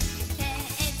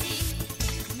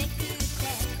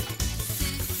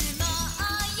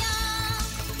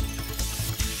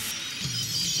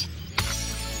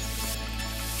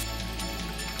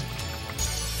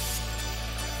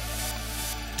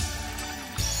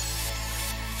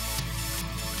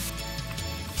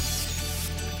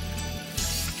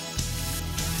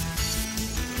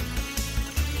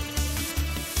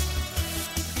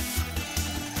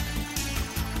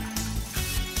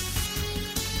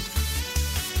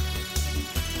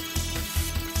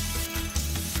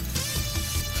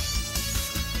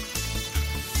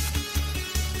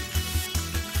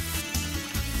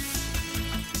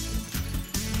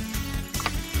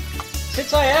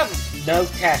 Since I have no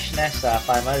cache NES up,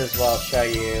 I might as well show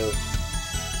you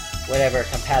whatever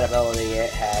compatibility it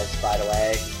has, by the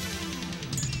way.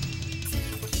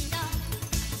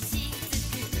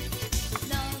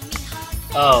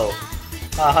 Oh.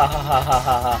 Ha ha ha ha ha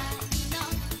ha ha.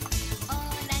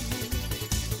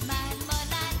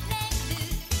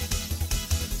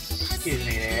 Excuse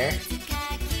me there.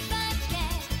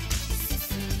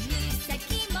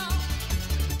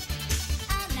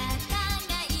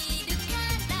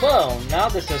 Whoa, now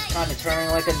this is kind of turning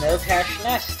like a no cache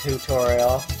NES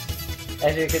tutorial.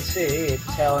 As you can see,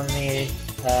 it's telling me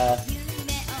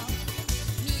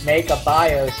make a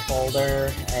BIOS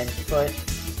folder and put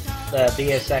the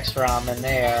BSX ROM in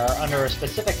there under a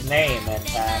specific name, in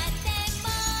fact.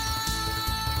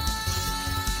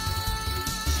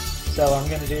 So I'm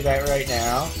going to do that right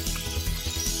now.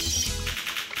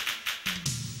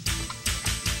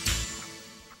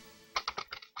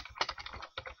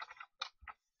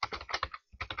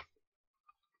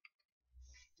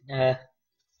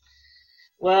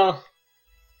 Well,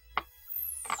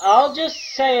 I'll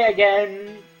just say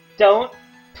again, don't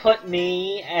put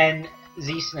me and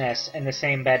ZSNES in the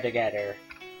same bed together,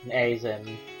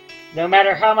 Aizen. No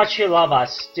matter how much you love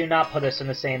us, do not put us in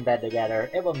the same bed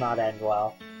together. It will not end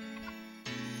well.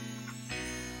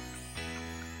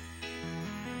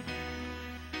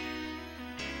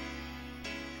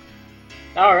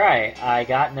 Alright, I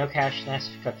got no cache NES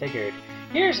configured.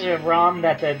 Here's a ROM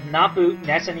that did not boot in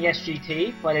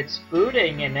SNESGT, but it's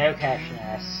booting in no cache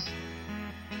NES.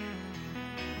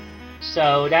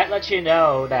 So that lets you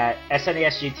know that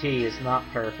SNESGT is not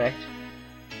perfect.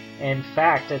 In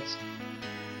fact, it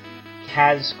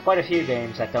has quite a few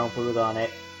games that don't boot on it.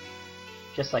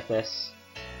 Just like this.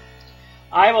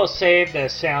 I will save the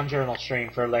sound journal stream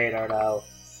for later though.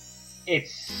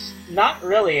 It's not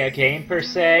really a game per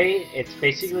se, it's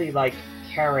basically like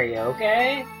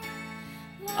karaoke.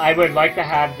 I would like to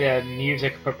have the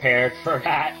music prepared for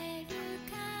that,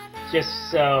 just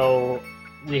so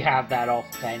we have that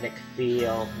authentic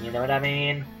feel, you know what I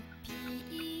mean?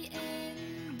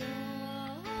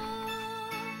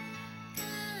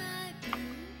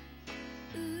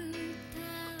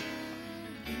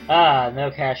 Ah, no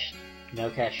cache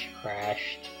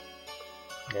crashed.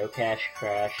 No cache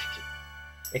crashed.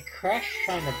 It crashed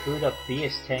trying to boot up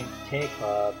BSTank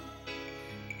Club.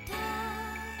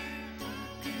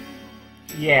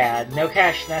 Yeah, no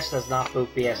cache NES does not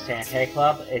boot BSTank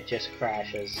Club, it just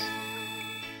crashes.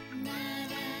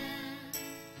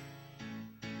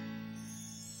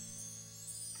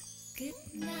 Good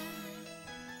night.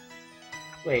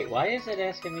 Wait, why is it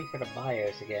asking me for the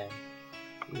BIOS again?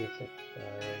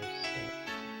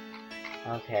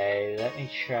 Okay, let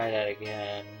me try that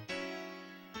again.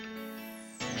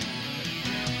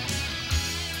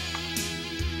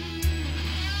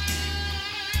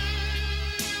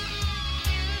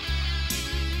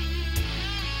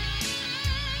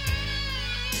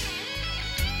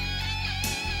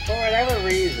 For whatever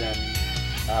reason...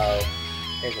 Oh,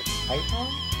 there's a typo?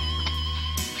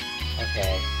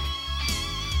 Okay.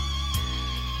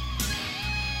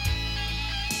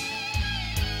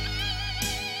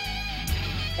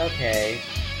 Okay.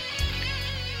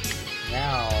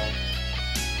 Now...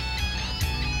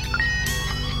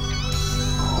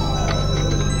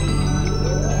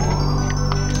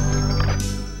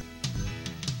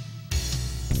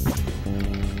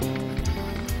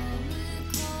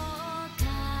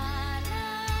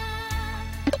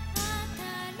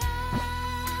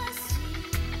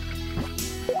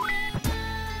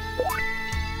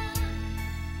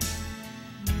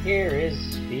 Here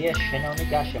is via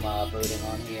Shinonigashima booting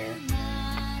on here.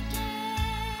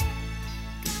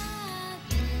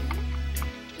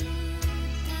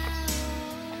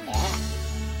 Ah.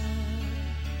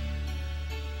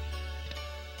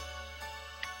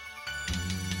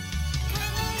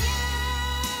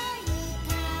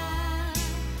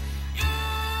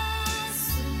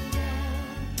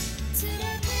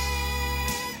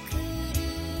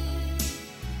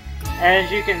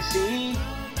 As you can see,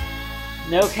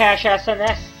 no cache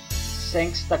SNS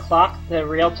syncs the clock to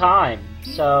real time,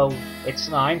 so it's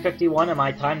 9:51 in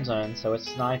my time zone, so it's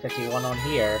 9:51 on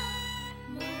here,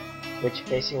 which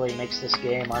basically makes this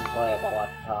game unplayable at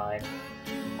the time.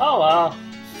 Oh well.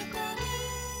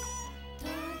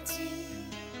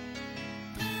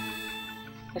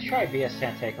 Let's try VS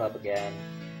Sante Club again.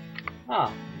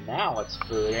 Oh, now it's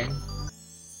booting.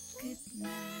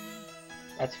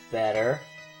 That's better.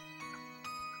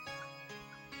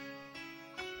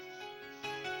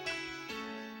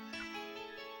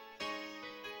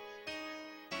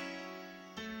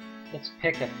 Let's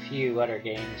pick a few other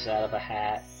games out of a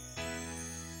hat.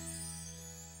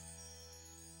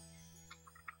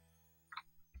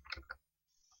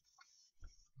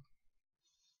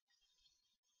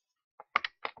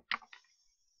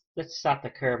 Let's stop the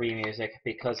Kirby music,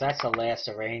 because that's the last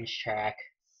arranged track.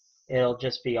 It'll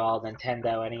just be all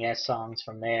Nintendo NES songs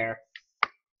from there.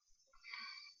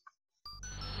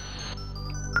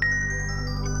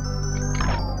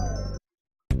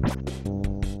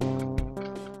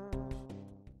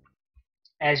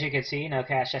 As you can see, no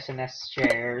cache SNS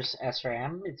shares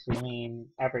SRAM between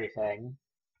everything,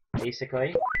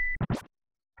 basically.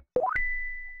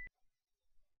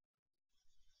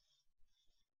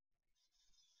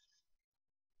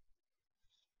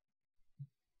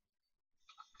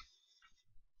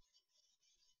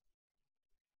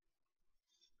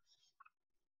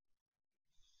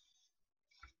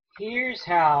 Here's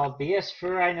how BS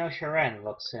Furai no Shiren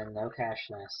looks in no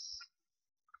cache-ness.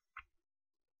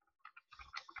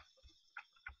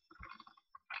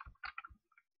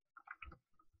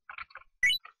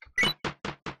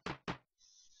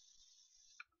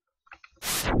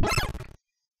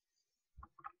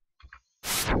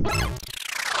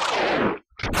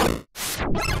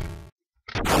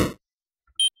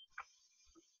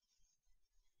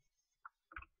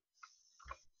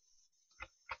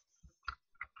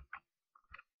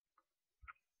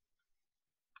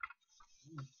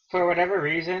 For whatever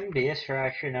reason, BS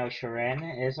Furai no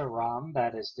Shiren is a ROM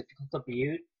that is difficult to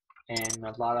boot in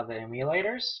a lot of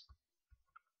emulators.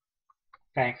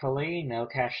 Thankfully, no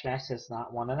cache-ness is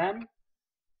not one of them.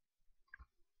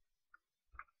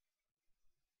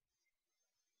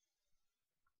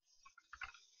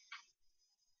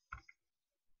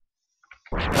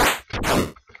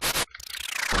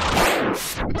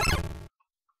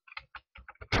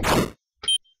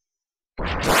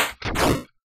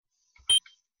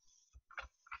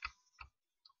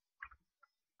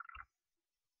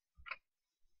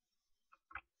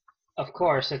 Of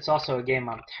course, it's also a game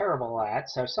I'm terrible at,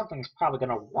 so something's probably going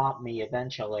to womp me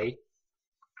eventually.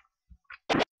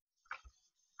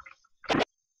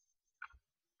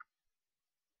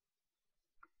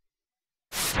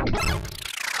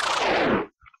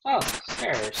 Oh,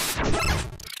 stairs.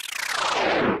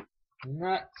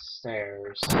 Not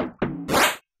stairs.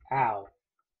 Ow.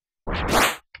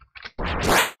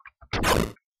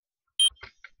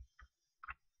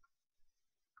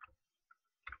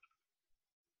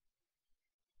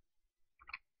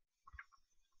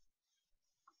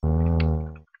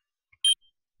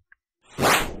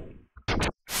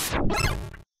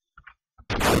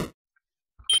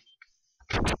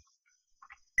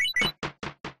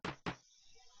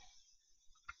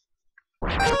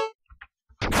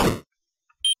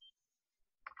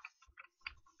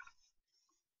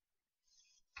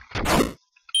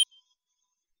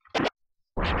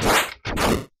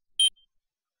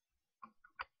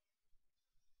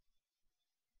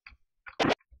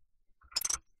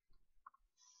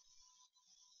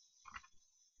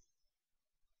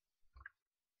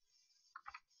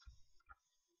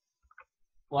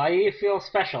 Why do you feel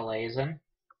special, Aizen?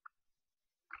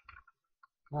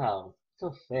 Oh,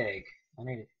 so fig. I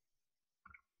need.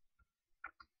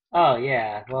 Oh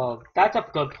yeah, well that's a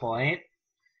good point.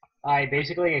 I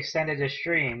basically extended the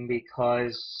stream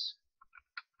because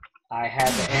I had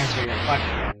to answer your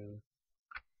question,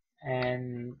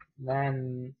 and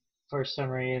then for some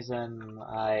reason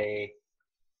I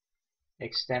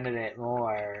extended it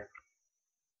more.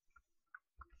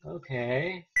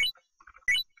 Okay.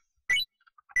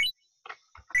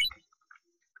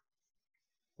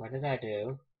 What did I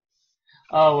do?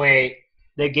 Oh wait,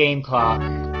 the game clock.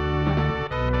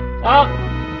 Oh!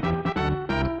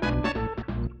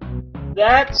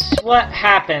 That's what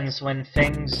happens when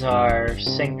things are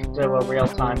synced to a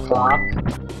real-time clock.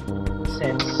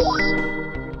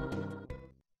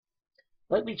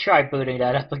 Let me try booting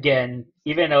that up again,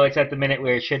 even though it's at the minute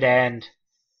where it should end.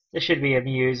 This should be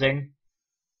amusing.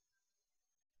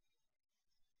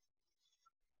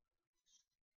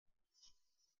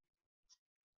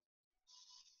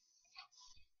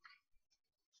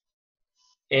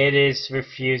 It is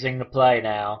refusing to play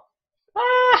now.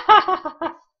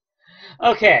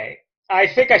 Okay, I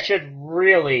think I should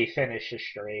really finish the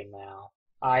stream now.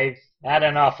 I've had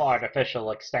enough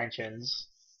artificial extensions.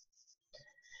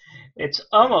 It's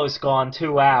almost gone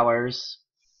 2 hours.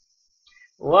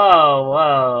 Whoa,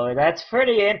 whoa, that's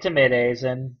pretty intimate,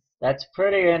 Aizen. That's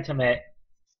pretty intimate.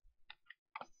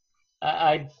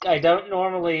 I don't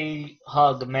normally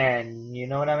hug men, you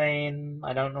know what I mean?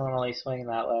 I don't normally swing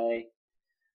that way.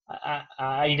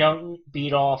 I don't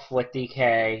beat off with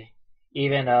DK,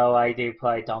 even though I do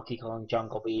play Donkey Kong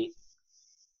Jungle Beat.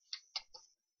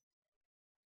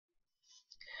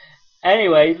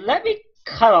 Anyway, let me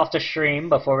cut off the stream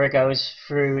before it goes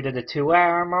through to the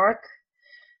 2-hour mark.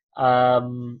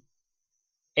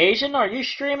 Asian, are you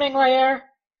streaming later?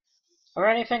 Or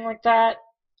anything like that?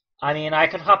 I mean, I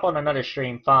could hop on another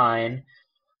stream fine.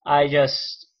 I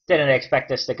just didn't expect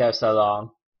this to go so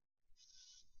long.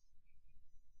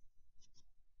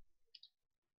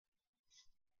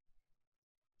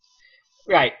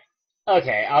 Right.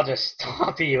 Okay, I'll just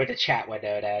talk to you in the chat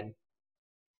window then.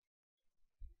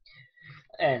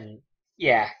 And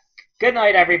yeah, good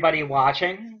night everybody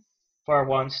watching. For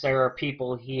once there are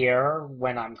people here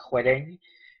when I'm quitting,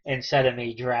 instead of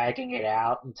me dragging it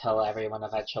out until everyone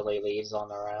eventually leaves on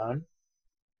their own.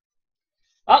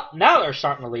 Oh, now they're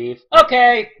starting to leave.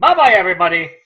 Okay, bye-bye everybody.